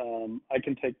Dennison. I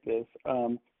can take this.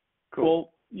 Cool.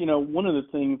 Well, one of the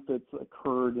things that's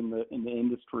occurred in the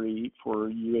industry for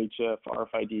UHF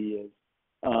RFID is,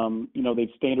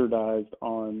 they've standardized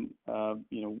on,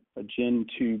 a Gen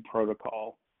 2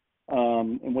 protocol.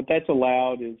 And what that's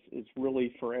allowed is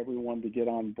really for everyone to get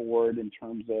on board in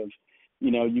terms of,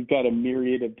 you've got a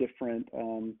myriad of different,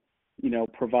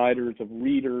 providers of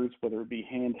readers, whether it be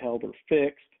handheld or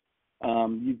fixed.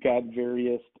 You've got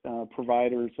various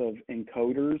providers of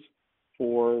encoders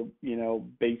for,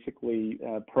 basically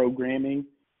programming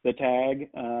the tag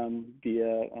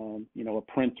via, a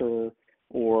printer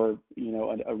or,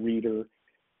 a reader.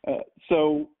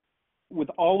 So with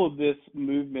all of this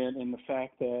movement and the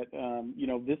fact that,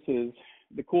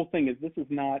 the cool thing is this is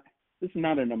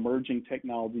not an emerging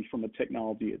technology from a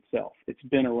technology itself. It's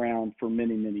been around for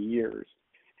many, many years.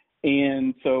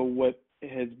 And so what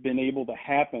has been able to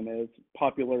happen as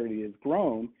popularity has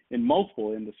grown in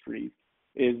multiple industries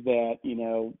is that,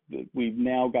 we've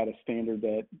now got a standard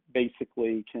that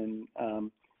basically can,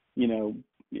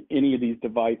 any of these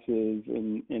devices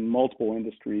in multiple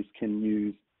industries can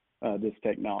use this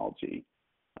technology.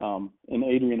 And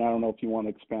Adrian, I don't know if you want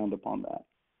to expound upon that.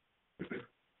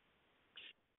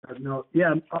 No,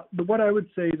 yeah. What I would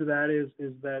say to that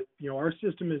is that our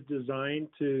system is designed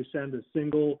to send a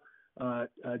single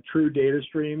true data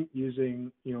stream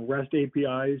using REST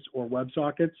APIs or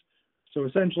WebSockets. So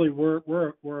essentially, we're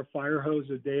a fire hose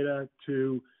of data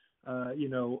to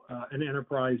an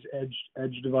enterprise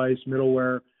edge device,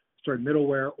 middleware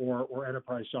or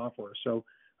enterprise software. So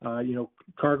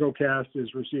Cargocast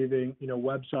is receiving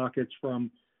WebSockets from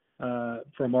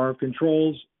our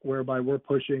controls, whereby we're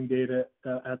pushing data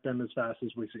at them as fast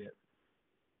as we see it.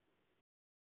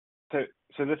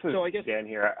 So this is Dan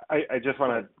here. I just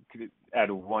want to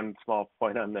add one small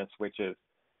point on this, which is,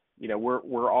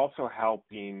 we're also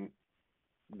helping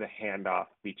the handoff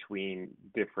between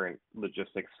different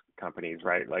logistics companies,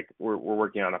 right? Like we're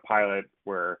working on a pilot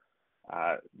where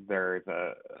there's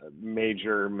a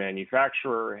major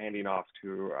manufacturer handing off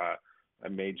to a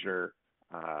major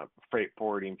freight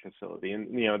forwarding facility,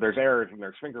 and there's errors and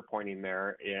there's finger pointing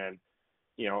there, and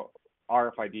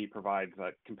RFID provides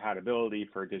compatibility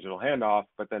for digital handoff,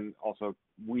 but then also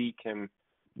we can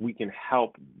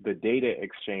help the data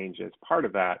exchange as part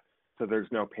of that, so there's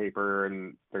no paper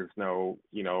and there's no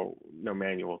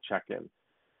manual check-in.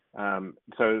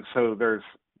 So there's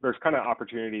kind of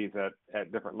opportunities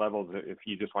at different levels if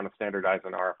you just want to standardize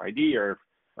on RFID, or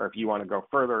if you want to go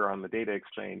further on the data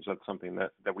exchange. That's something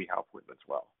that we help with as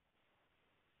well.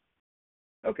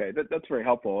 Okay, that's very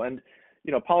helpful. And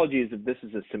apologies if this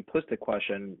is a simplistic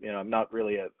question. I'm not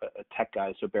really a tech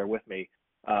guy, so bear with me.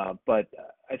 But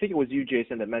I think it was you,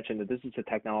 Jason, that mentioned that this is a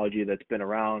technology that's been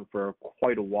around for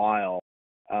quite a while.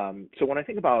 So when I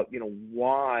think about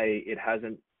why it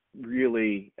hasn't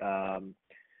really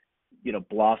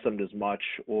blossomed as much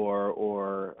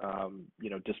or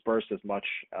dispersed as much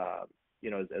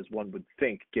as one would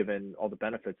think, given all the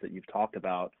benefits that you've talked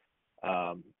about,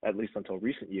 at least until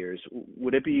recent years,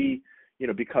 would it be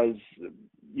because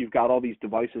you've got all these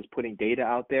devices putting data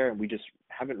out there and we just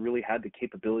haven't really had the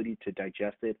capability to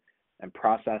digest it and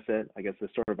process it? I guess the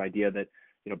sort of idea that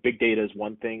big data is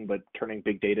one thing, but turning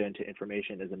big data into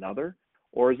information is another.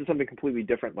 Or is it something completely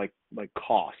different, like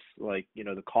costs, like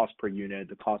the cost per unit,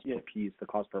 the cost per piece, the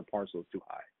cost per parcel is too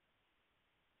high?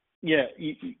 Yeah,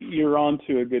 you're on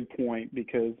to a good point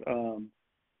because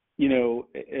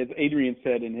as Adrian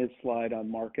said in his slide on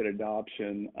market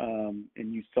adoption,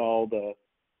 and you saw the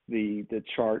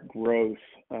chart growth,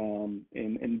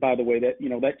 and by the way,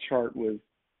 that chart was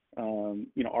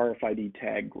RFID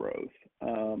tag growth,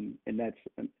 and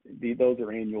those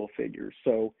are annual figures.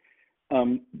 So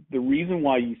the reason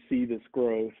why you see this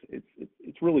growth,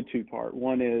 it's really two-part.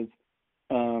 One is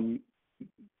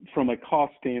from a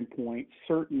cost standpoint,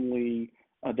 certainly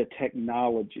the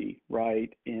technology,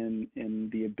 right, in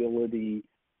the ability,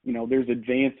 there's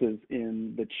advances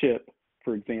in the chip,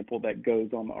 for example, that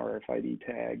goes on the RFID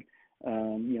tag.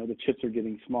 The chips are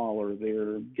getting smaller,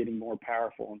 they're getting more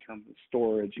powerful in terms of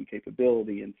storage and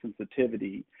capability and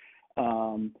sensitivity.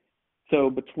 So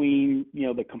between,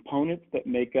 the components that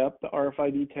make up the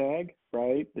RFID tag,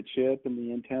 right, the chip and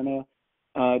the antenna,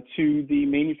 to the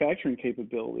manufacturing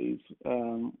capabilities,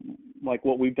 like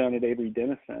what we've done at Avery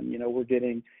Dennison, we're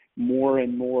getting more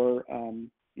and more,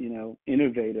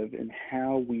 innovative in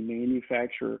how we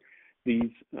manufacture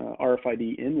these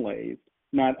RFID inlays,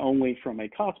 not only from a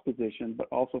cost position, but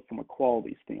also from a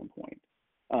quality standpoint.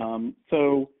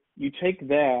 So you take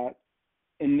that,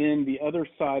 and then the other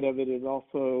side of it is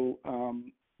also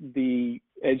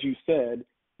as you said,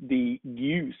 the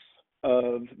use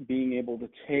of being able to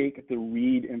take the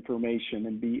read information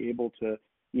and be able to,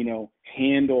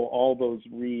 handle all those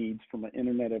reads from an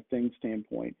Internet of Things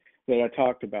standpoint that I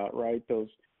talked about, right? Those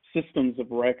systems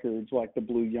of records like the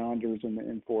Blue Yonders and the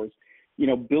N4s,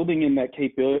 building in that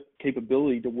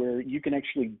capability to where you can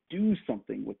actually do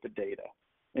something with the data.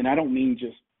 And I don't mean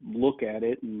just look at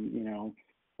it and,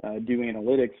 do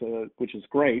analytics, which is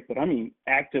great, but I mean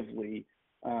actively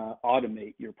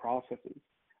automate your processes.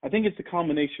 I think it's a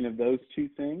combination of those two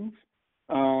things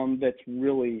that's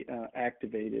really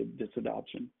activated this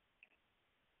adoption.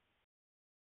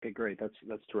 Okay, great.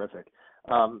 That's terrific.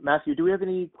 Matthew, do we have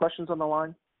any questions on the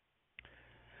line?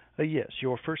 Yes,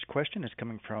 your first question is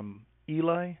coming from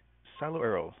Eli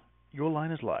Saloero. Your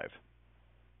line is live.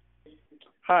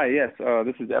 Hi, yes,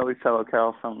 this is Eli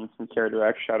Salocal from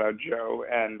CarrierDirect. Shout out Joe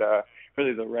and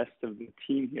really the rest of the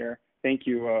team here. Thank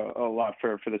you a lot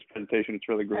for this presentation. It's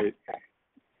really great.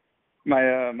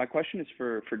 My question is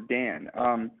for Dan.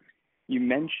 You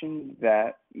mentioned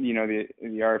that the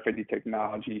RFID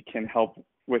technology can help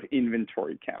with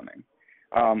inventory counting.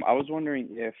 I was wondering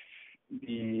if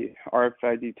the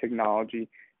RFID technology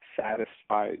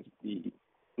satisfies the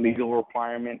legal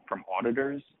requirement from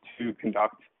auditors to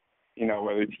conduct,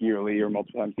 whether it's yearly or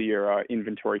multiple times a year,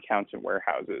 inventory counts in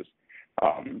warehouses.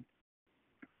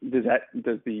 Does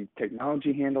the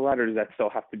technology handle that, or does that still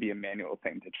have to be a manual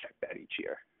thing to check that each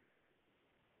year?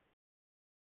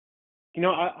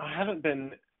 I haven't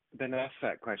been asked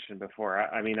that question before.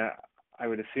 I mean, I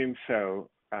would assume so.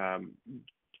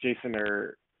 Jason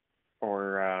or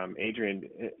Adrian,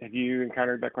 have you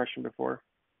encountered that question before?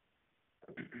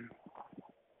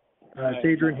 It's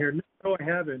Adrian here. No, I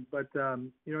haven't, but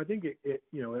I think it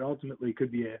ultimately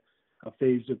could be a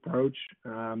phased approach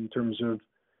in terms of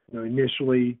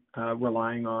initially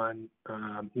relying on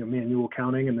manual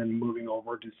counting and then moving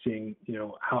over to seeing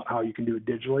how you can do it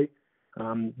digitally.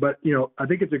 But I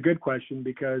think it's a good question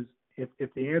because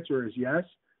if the answer is yes,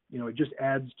 it just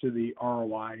adds to the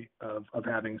ROI of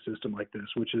having a system like this,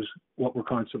 which is what we're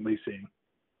constantly seeing.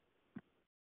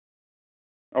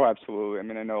 Oh, absolutely. I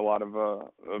mean, I know a lot of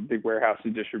big warehouse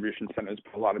and distribution centers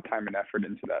put a lot of time and effort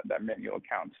into that manual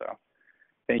count. So,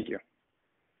 thank you.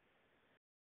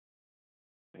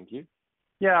 Thank you.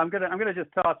 Yeah, I'm gonna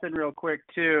just toss in real quick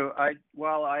too.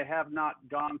 While I have not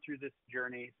gone through this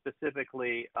journey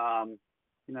specifically,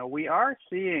 we are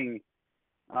seeing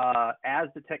as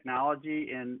the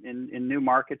technology in new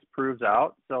markets proves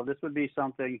out. So this would be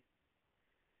something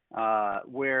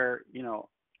where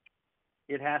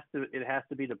it has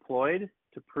to be deployed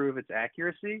to prove its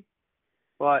accuracy.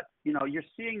 but you're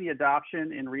seeing the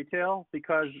adoption in retail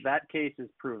because that case is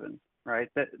proven, right?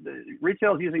 That the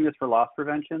retail is using this for loss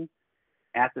prevention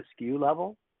at the SKU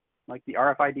level, like the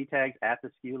RFID tags at the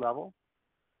SKU level.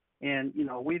 And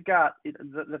we've got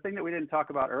the thing that we didn't talk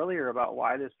about earlier about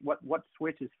why what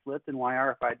switch is flipped and why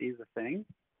RFID is a thing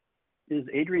is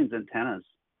Adrian's antennas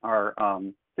are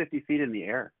 50 feet in the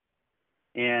air,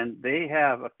 and they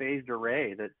have a phased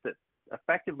array that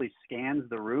effectively scans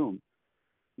the room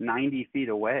 90 feet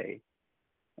away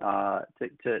to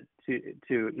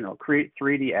create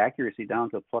 3D accuracy down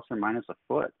to plus or minus a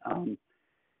foot.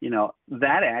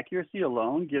 That accuracy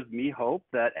alone gives me hope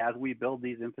that as we build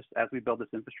this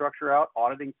infrastructure out,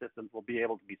 auditing systems will be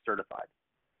able to be certified,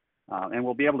 and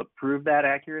we'll be able to prove that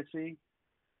accuracy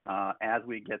as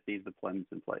we get these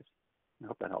deployments in place. I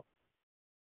hope that helps.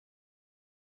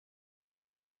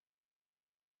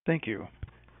 Thank you.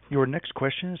 Your next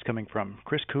question is coming from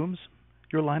Chris Coombs.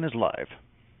 Your line is live.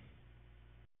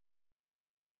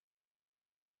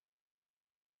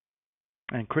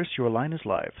 And Chris, your line is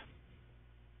live.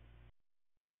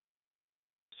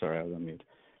 Sorry, I was on mute.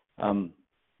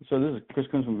 So this is Chris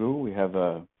Coombs from Google. We have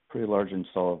a pretty large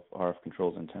install of RF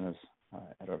controls antennas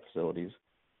at our facilities.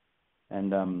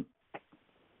 And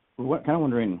we're kind of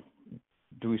wondering,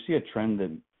 do we see a trend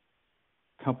that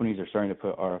companies are starting to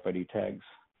put RFID tags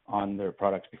on their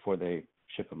products before they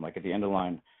ship them? Like at the end of the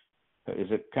line,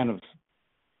 is it kind of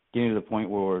getting to the point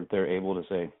where they're able to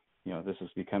say, this is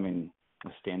becoming a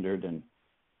standard and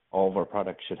all of our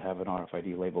products should have an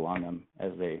RFID label on them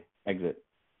as they exit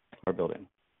our building?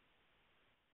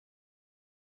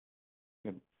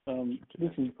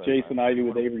 This is Jason Ivey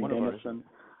with Avery Dennison.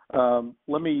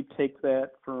 Let me take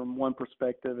that from one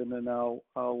perspective, and then I'll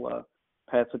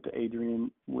pass it to Adrian,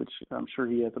 which I'm sure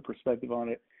he has a perspective on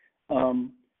it.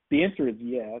 The answer is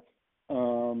yes,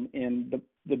 and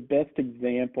the best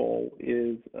example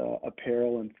is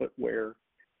apparel and footwear.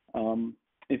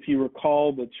 If you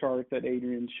recall the chart that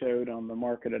Adrian showed on the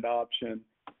market adoption,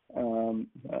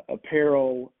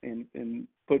 apparel and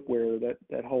footwear,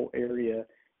 that whole area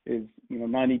is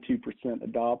 92%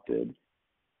 adopted.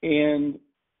 And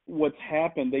what's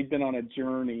happened, they've been on a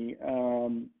journey.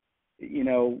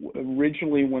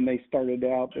 Originally when they started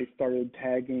out, they started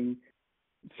tagging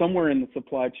somewhere in the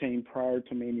supply chain prior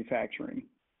to manufacturing.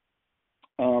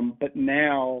 But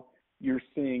now you're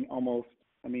seeing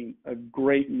a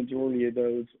great majority of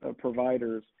those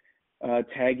providers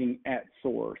tagging at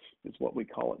source is what we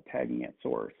call it, tagging at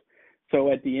source.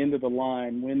 So at the end of the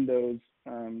line, when those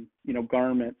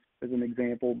garments, as an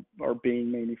example, are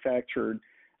being manufactured,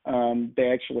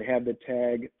 they actually have the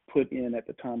tag put in at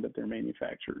the time that they're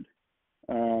manufactured.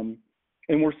 And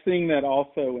we're seeing that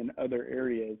also in other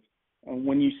areas.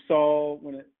 When you saw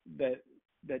that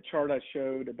chart I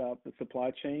showed about the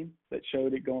supply chain that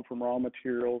showed it going from raw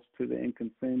materials to the end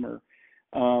consumer,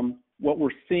 what we're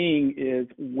seeing is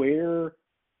where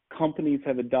companies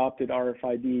have adopted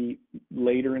RFID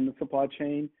later in the supply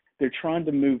chain, they're trying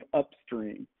to move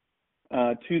upstream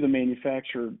to the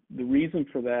manufacturer. The reason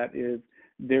for that is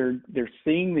they're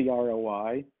seeing the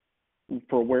ROI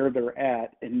for where they're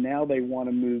at, and now they want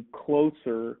to move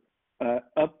closer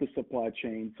up the supply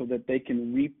chain so that they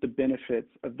can reap the benefits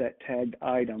of that tagged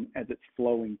item as it's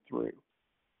flowing through.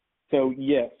 So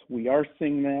yes, we are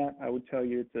seeing that. I would tell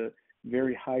you it's a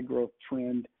very high growth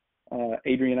trend.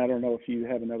 Adrian, I don't know if you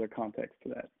have another context to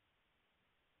that.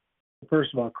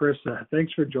 First of all, Chris,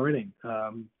 thanks for joining.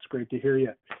 It's great to hear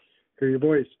your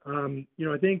voice.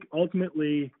 I think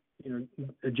ultimately,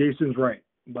 Jason's right,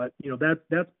 but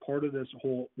that's part of this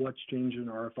whole what's changed in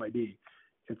RFID.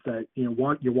 It's that you're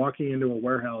walking into a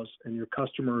warehouse and your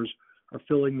customers are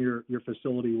filling your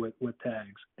facility with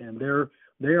tags, and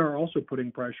they are also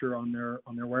putting pressure on their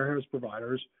warehouse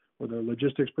providers or their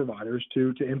logistics providers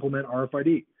to implement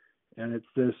RFID. And it's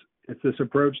this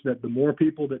approach that the more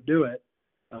people that do it,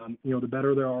 the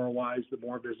better their ROIs, the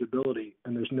more visibility,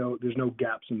 and there's no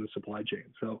gaps in the supply chain.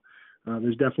 So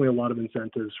there's definitely a lot of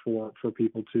incentives for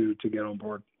people to get on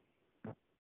board.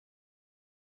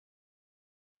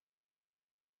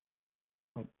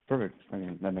 Perfect. I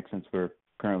mean, that makes sense. We're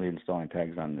currently installing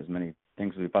tags on as many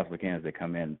things as we possibly can as they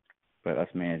come in, but us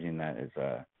managing that is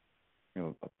a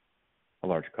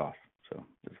large cost. So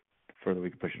the further we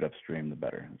can push it upstream, the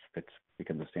better. If it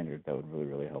becomes a standard, that would really,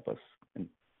 really help us in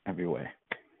every way.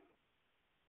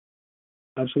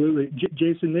 Absolutely.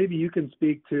 Jason, maybe you can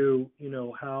speak to,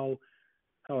 how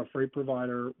a freight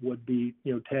provider would be,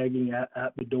 tagging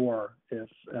at the door if,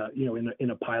 in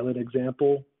a pilot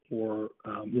example, or,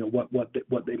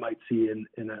 what they might see in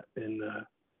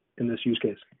this use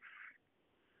case.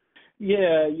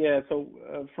 Yeah. So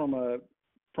from a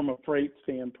from a freight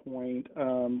standpoint,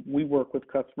 we work with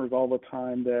customers all the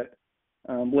time that,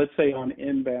 let's say on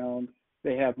inbound,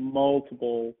 they have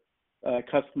multiple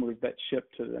customers that ship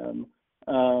to them.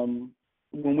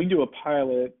 When we do a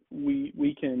pilot,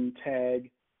 we can tag,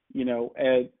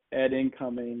 add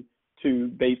incoming to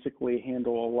basically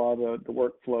handle a lot of the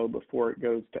workflow before it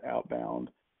goes to outbound.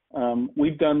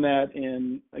 We've done that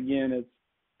again,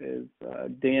 as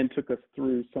Dan took us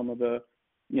through some of the,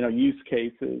 use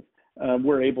cases,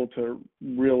 we're able to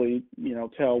really,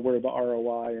 tell where the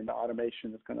ROI and the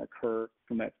automation is going to occur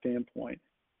from that standpoint.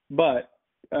 But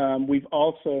we've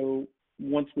also,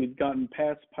 once we've gotten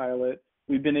past pilot,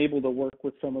 we've been able to work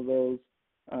with some of those,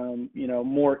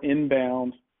 more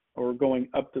inbound or going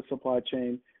up the supply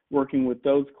chain, working with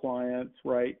those clients,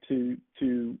 right, to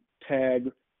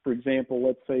tag, for example,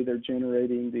 let's say they're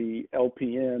generating the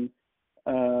LPN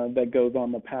that goes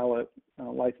on the pallet,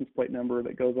 license plate number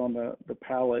that goes on the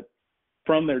pallet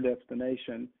from their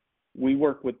destination. We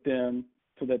work with them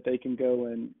so that they can go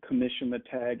and commission the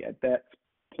tag at that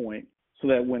point, so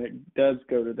that when it does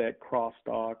go to that cross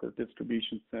dock or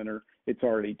distribution center, it's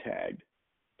already tagged.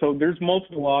 So there's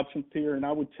multiple options here, and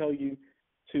I would tell you,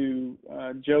 to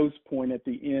Joe's point at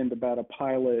the end about a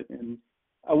pilot, and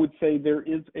I would say there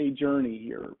is a journey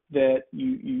here that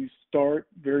you start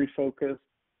very focused,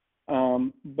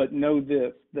 but know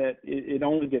this, that it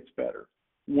only gets better.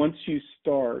 Once you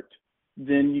start,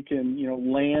 then you can,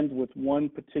 land with one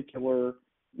particular,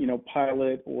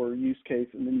 pilot or use case,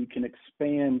 and then you can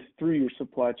expand through your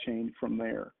supply chain from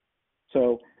there.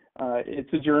 So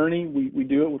it's a journey. We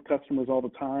do it with customers all the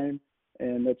time,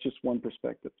 and that's just one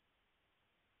perspective.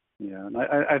 Yeah, and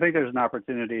I think there's an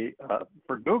opportunity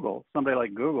for Google, somebody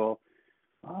like Google,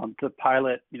 to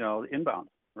pilot, inbound,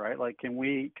 right? Like, can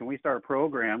we start a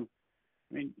program?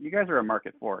 I mean, you guys are a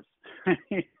market force.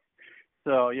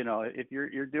 So, if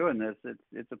you're doing this,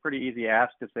 it's a pretty easy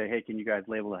ask to say, hey, can you guys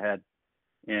label ahead?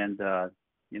 And,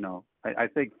 I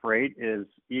think freight is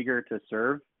eager to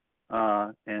serve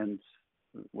and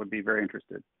would be very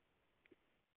interested.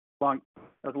 That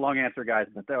was a long answer, guys,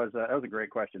 but that was a great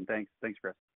question. Thanks,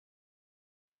 Chris.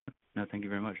 No, thank you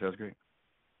very much. That was great.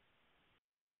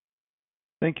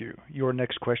 Thank you. Your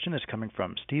next question is coming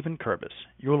from Stephen Kerbis.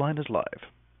 Your line is live.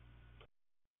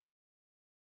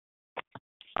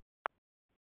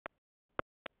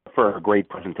 For a great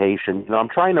presentation. I'm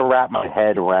trying to wrap my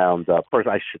head around. First,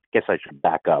 I should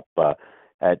back up.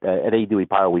 At ADUI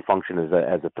Pilot, we function as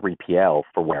a 3PL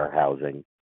for warehousing,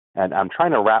 and I'm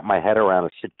trying to wrap my head around a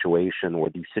situation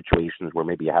where these situations where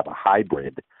maybe you have a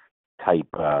hybrid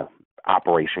type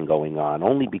operation going on.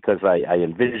 Only because I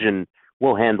envision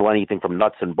we'll handle anything from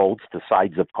nuts and bolts to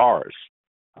sides of cars.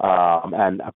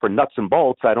 And for nuts and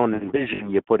bolts, I don't envision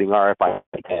you putting RFID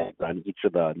tags on each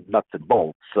of the nuts and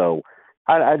bolts. So,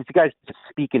 if you guys just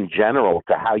speak in general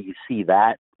to how you see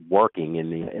that working in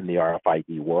the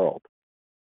RFID world.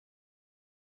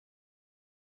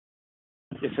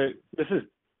 Yeah, so this is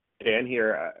Dan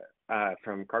here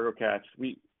from Cargocast.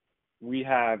 We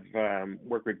have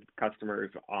worked with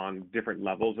customers on different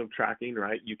levels of tracking,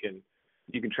 right? You can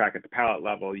track at the pallet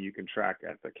level, you can track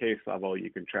at the case level, you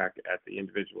can track at the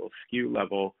individual SKU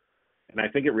level. And I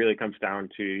think it really comes down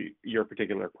to your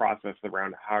particular process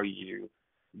around how you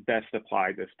best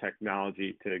apply this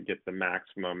technology to get the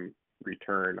maximum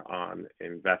return on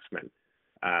investment.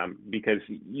 Because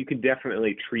you can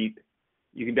definitely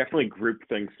group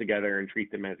things together and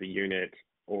treat them as a unit,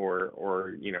 or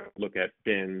look at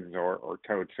bins or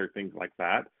totes or things like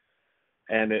that.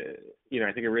 And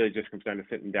I think it really just comes down to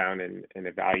sitting down and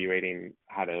evaluating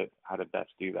how to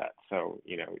best do that. So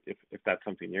if that's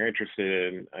something you're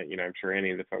interested in, I'm sure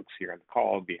any of the folks here on the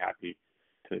call would be happy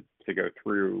to go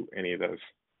through any of those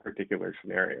particular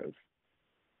scenarios.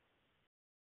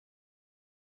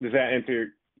 Does that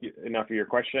answer enough of your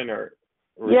question, or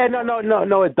Yeah,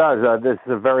 no, it does. This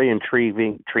is a very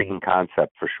intriguing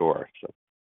concept for sure. So.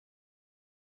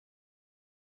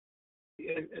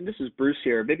 And this is Bruce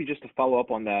here. Maybe just to follow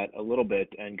up on that a little bit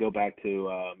and go back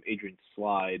to Adrian's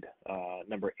slide,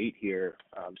 number 8 here.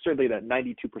 Certainly that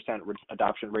 92%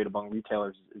 adoption rate among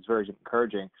retailers is very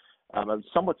encouraging. I'm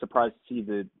somewhat surprised to see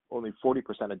the only 40%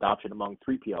 adoption among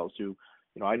 3PLs, who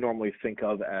I normally think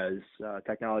of as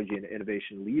technology and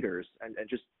innovation leaders, and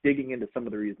just digging into some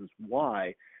of the reasons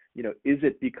why. Is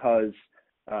it because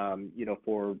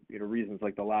for reasons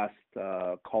like the last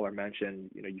caller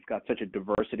mentioned, you've got such a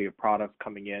diversity of products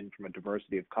coming in from a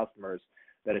diversity of customers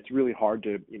that it's really hard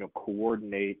to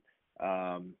coordinate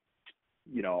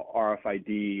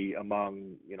RFID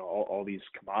among all these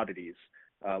commodities,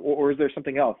 or is there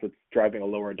something else that's driving a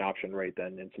lower adoption rate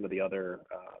than in some of the other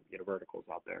verticals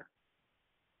out there?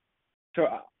 So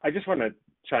I just want to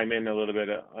chime in a little bit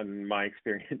on my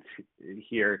experience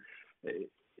here.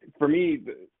 For me,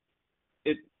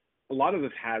 a lot of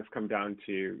this has come down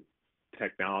to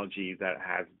technology that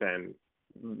has been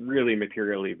really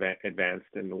materially advanced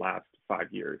in the last 5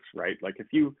 years, right? Like if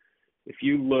you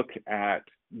look at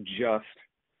just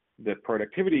the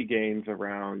productivity gains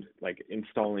around like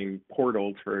installing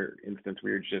portals, for instance,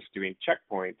 we were just doing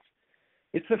checkpoints,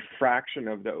 it's a fraction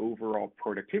of the overall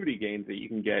productivity gains that you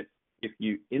can get if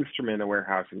you instrument a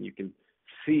warehouse and you can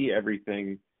see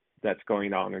everything that's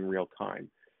going on in real time.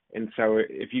 And so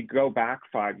if you go back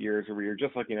 5 years where you're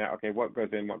just looking at, okay, what goes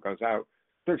in, what goes out,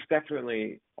 there's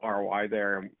definitely ROI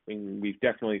there. And we've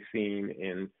definitely seen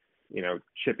in,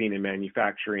 shipping and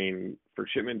manufacturing for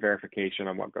shipment verification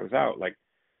on what goes out, like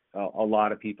a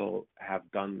lot of people have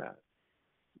done that.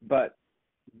 But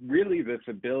really this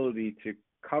ability to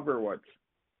cover what's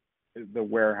the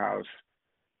warehouse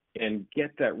and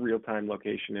get that real-time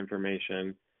location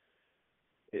information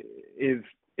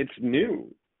it's new.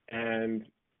 And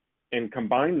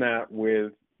combine that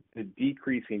with the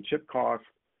decreasing chip costs,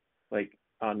 like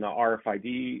on the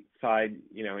RFID side,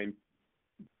 and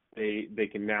they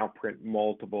can now print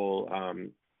multiple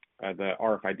the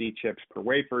RFID chips per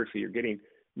wafer, so you're getting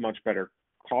much better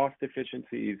cost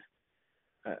efficiencies.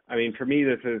 I mean, for me,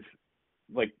 this is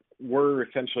like we're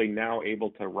essentially now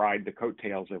able to ride the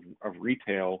coattails of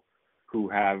retail, who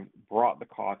have brought the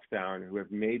costs down, who have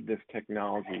made this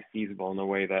technology feasible in a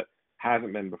way that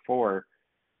hasn't been before.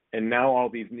 And now all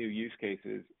these new use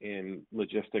cases in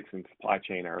logistics and supply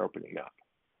chain are opening up.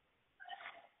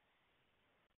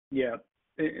 Yeah,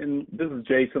 and this is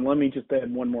Jason. Let me just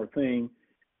add one more thing.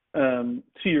 To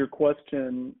your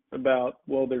question about,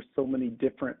 well, there's so many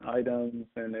different items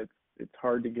and it's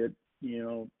hard to get,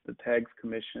 the tags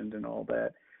commissioned and all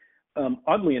that.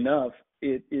 Oddly enough,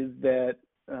 it is that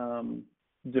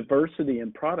diversity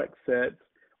in product sets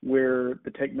where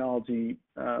the technology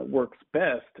works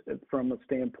best from a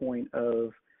standpoint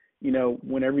of,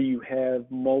 whenever you have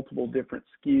multiple different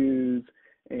SKUs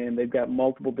and they've got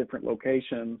multiple different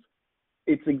locations,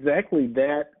 it's exactly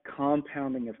that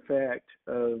compounding effect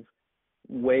of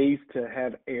ways to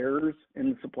have errors in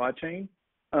the supply chain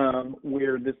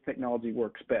where this technology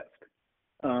works best.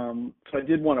 So I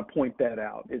did want to point that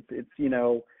out. It's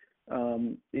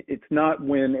not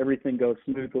when everything goes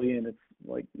smoothly and it's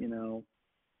like,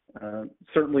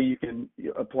 certainly you can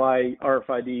apply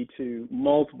RFID to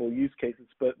multiple use cases,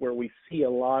 but where we see a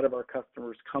lot of our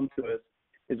customers come to us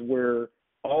is where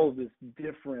all of this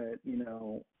different,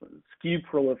 SKU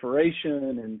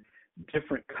proliferation and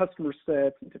different customer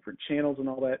sets and different channels and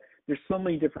all that, there's so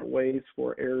many different ways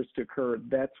for errors to occur.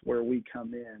 That's where we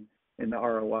come in and the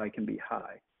ROI can be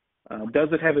high. Does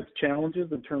it have its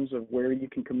challenges in terms of where you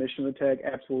can commission the tag?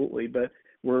 Absolutely, but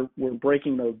we're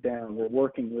breaking those down. We're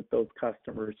working with those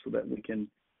customers so that we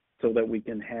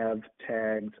can have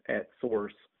tags at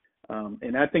source.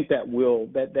 And I think that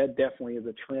definitely is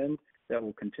a trend that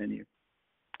will continue.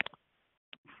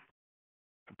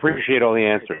 Appreciate all the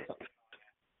answers.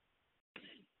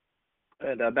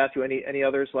 And Matthew, any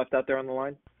others left out there on the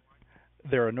line?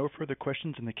 There are no further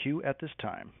questions in the queue at this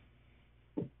time.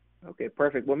 Okay,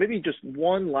 perfect. Well, maybe just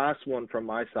one last one from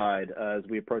my side as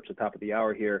we approach the top of the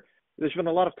hour here. There's been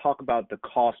a lot of talk about the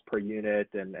cost per unit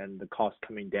and the cost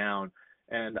coming down.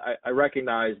 And I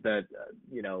recognize that,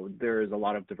 there is a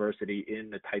lot of diversity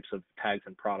in the types of tags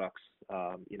and products,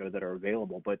 that are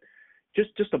available. But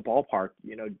just a ballpark,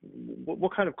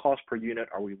 what kind of cost per unit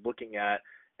are we looking at?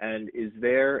 And is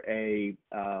there a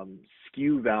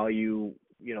SKU value,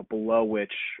 below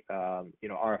which,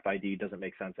 RFID doesn't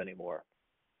make sense anymore?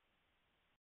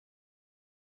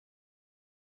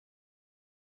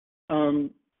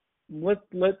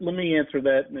 Let me answer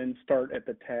that and then start at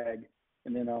the tag,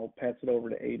 and then I'll pass it over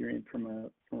to Adrian from a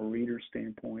reader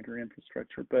standpoint or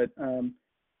infrastructure. But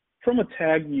from a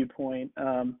tag viewpoint,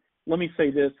 let me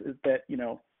say this is that,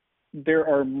 there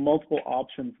are multiple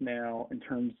options now in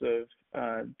terms of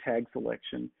tag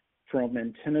selection, from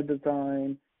antenna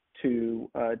design to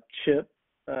chip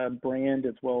brand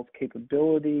as well as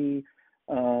capability.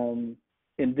 And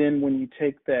then when you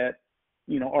take that,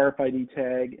 RFID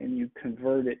tag and you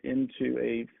convert it into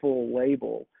a full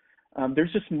label,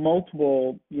 there's just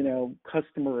multiple,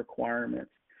 customer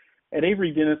requirements. At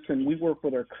Avery Dennison, we work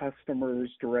with our customers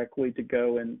directly to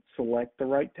go and select the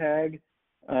right tag.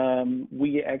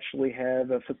 We actually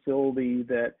have a facility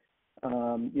that,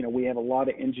 we have a lot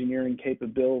of engineering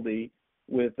capability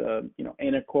with,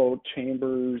 anechoic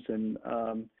chambers and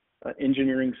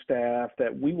engineering staff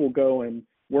that we will go and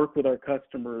work with our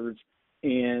customers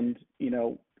and,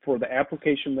 for the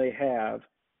application they have,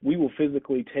 we will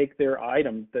physically take their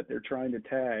items that they're trying to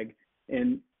tag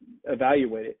and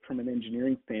evaluate it from an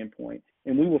engineering standpoint,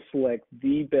 and we will select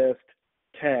the best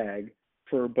tag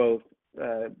for both,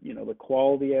 the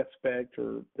quality aspect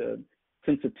or the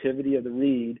sensitivity of the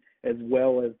read, as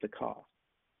well as the cost.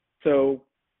 So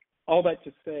all that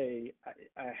to say,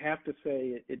 I have to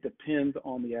say it depends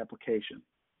on the application.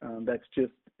 That's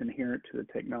just inherent to the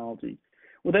technology.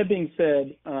 With that being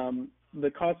said,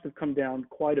 the costs have come down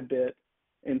quite a bit,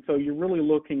 and so you're really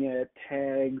looking at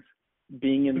tags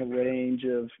being in the range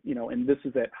of, and this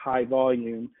is at high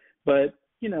volume, but,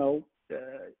 in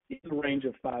the range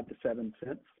of 5 to 7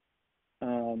 cents.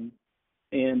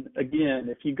 And again,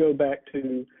 if you go back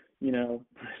to,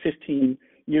 15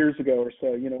 years ago or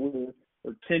so,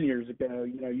 or 10 years ago,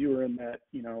 you were in that,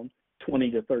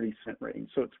 20 to 30 cent range.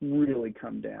 So it's really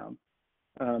come down.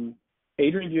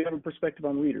 Adrian, do you have a perspective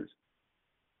on readers?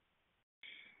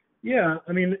 Yeah,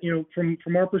 I mean,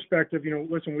 from our perspective,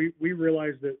 listen, we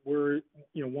realize that we're,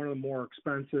 one of the more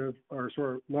expensive or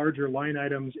sort of larger line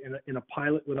items in a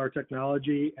pilot with our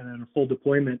technology and in a full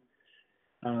deployment.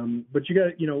 But you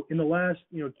got, in the last,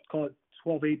 call it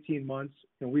 12, 18 months,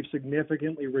 we've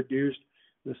significantly reduced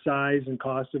the size and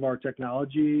cost of our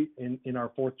technology in our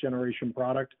 4th generation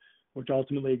product, which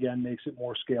ultimately, again, makes it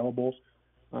more scalable.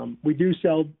 We do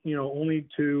sell, only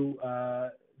through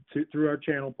our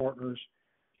channel partners.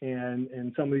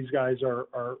 And some of these guys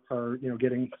are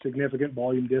getting significant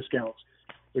volume discounts,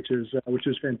 which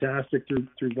is fantastic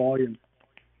through volume.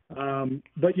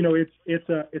 But it's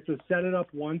a set it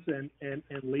up once and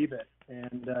leave it,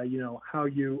 and how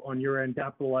you on your end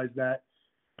capitalize that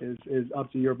is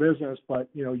up to your business. But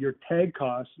your tag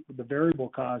costs, the variable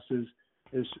cost is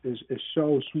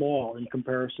so small in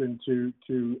comparison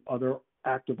to other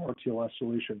active RTLS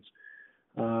solutions.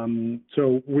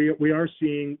 So we are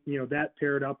seeing, that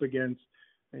paired up against,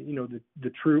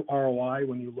 the true ROI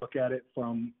when you look at it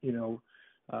from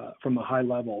a high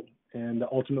level. And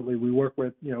ultimately we work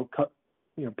with,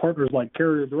 partners like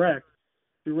CarrierDirect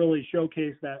to really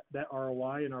showcase that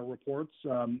ROI in our reports,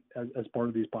 as part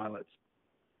of these pilots.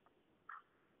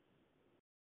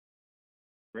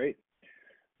 Great.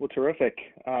 Well, terrific.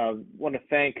 Want to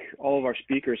thank all of our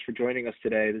speakers for joining us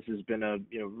today. This has been a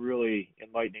really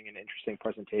enlightening and interesting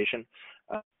presentation.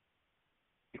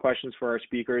 Questions for our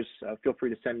speakers, feel free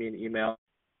to send me an email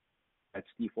at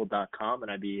stifel.com,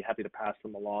 and I'd be happy to pass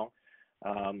them along.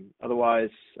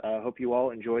 Otherwise, I hope you all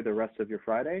enjoy the rest of your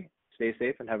Friday. Stay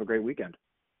safe and have a great weekend.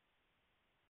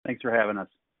 Thanks for having us.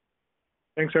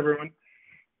 Thanks, everyone.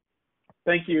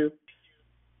 Thank you.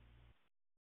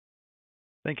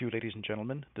 Thank you, ladies and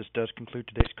gentlemen. This does conclude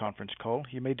today's conference call.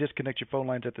 You may disconnect your phone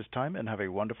lines at this time and have a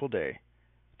wonderful day.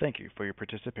 Thank you for your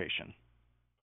participation.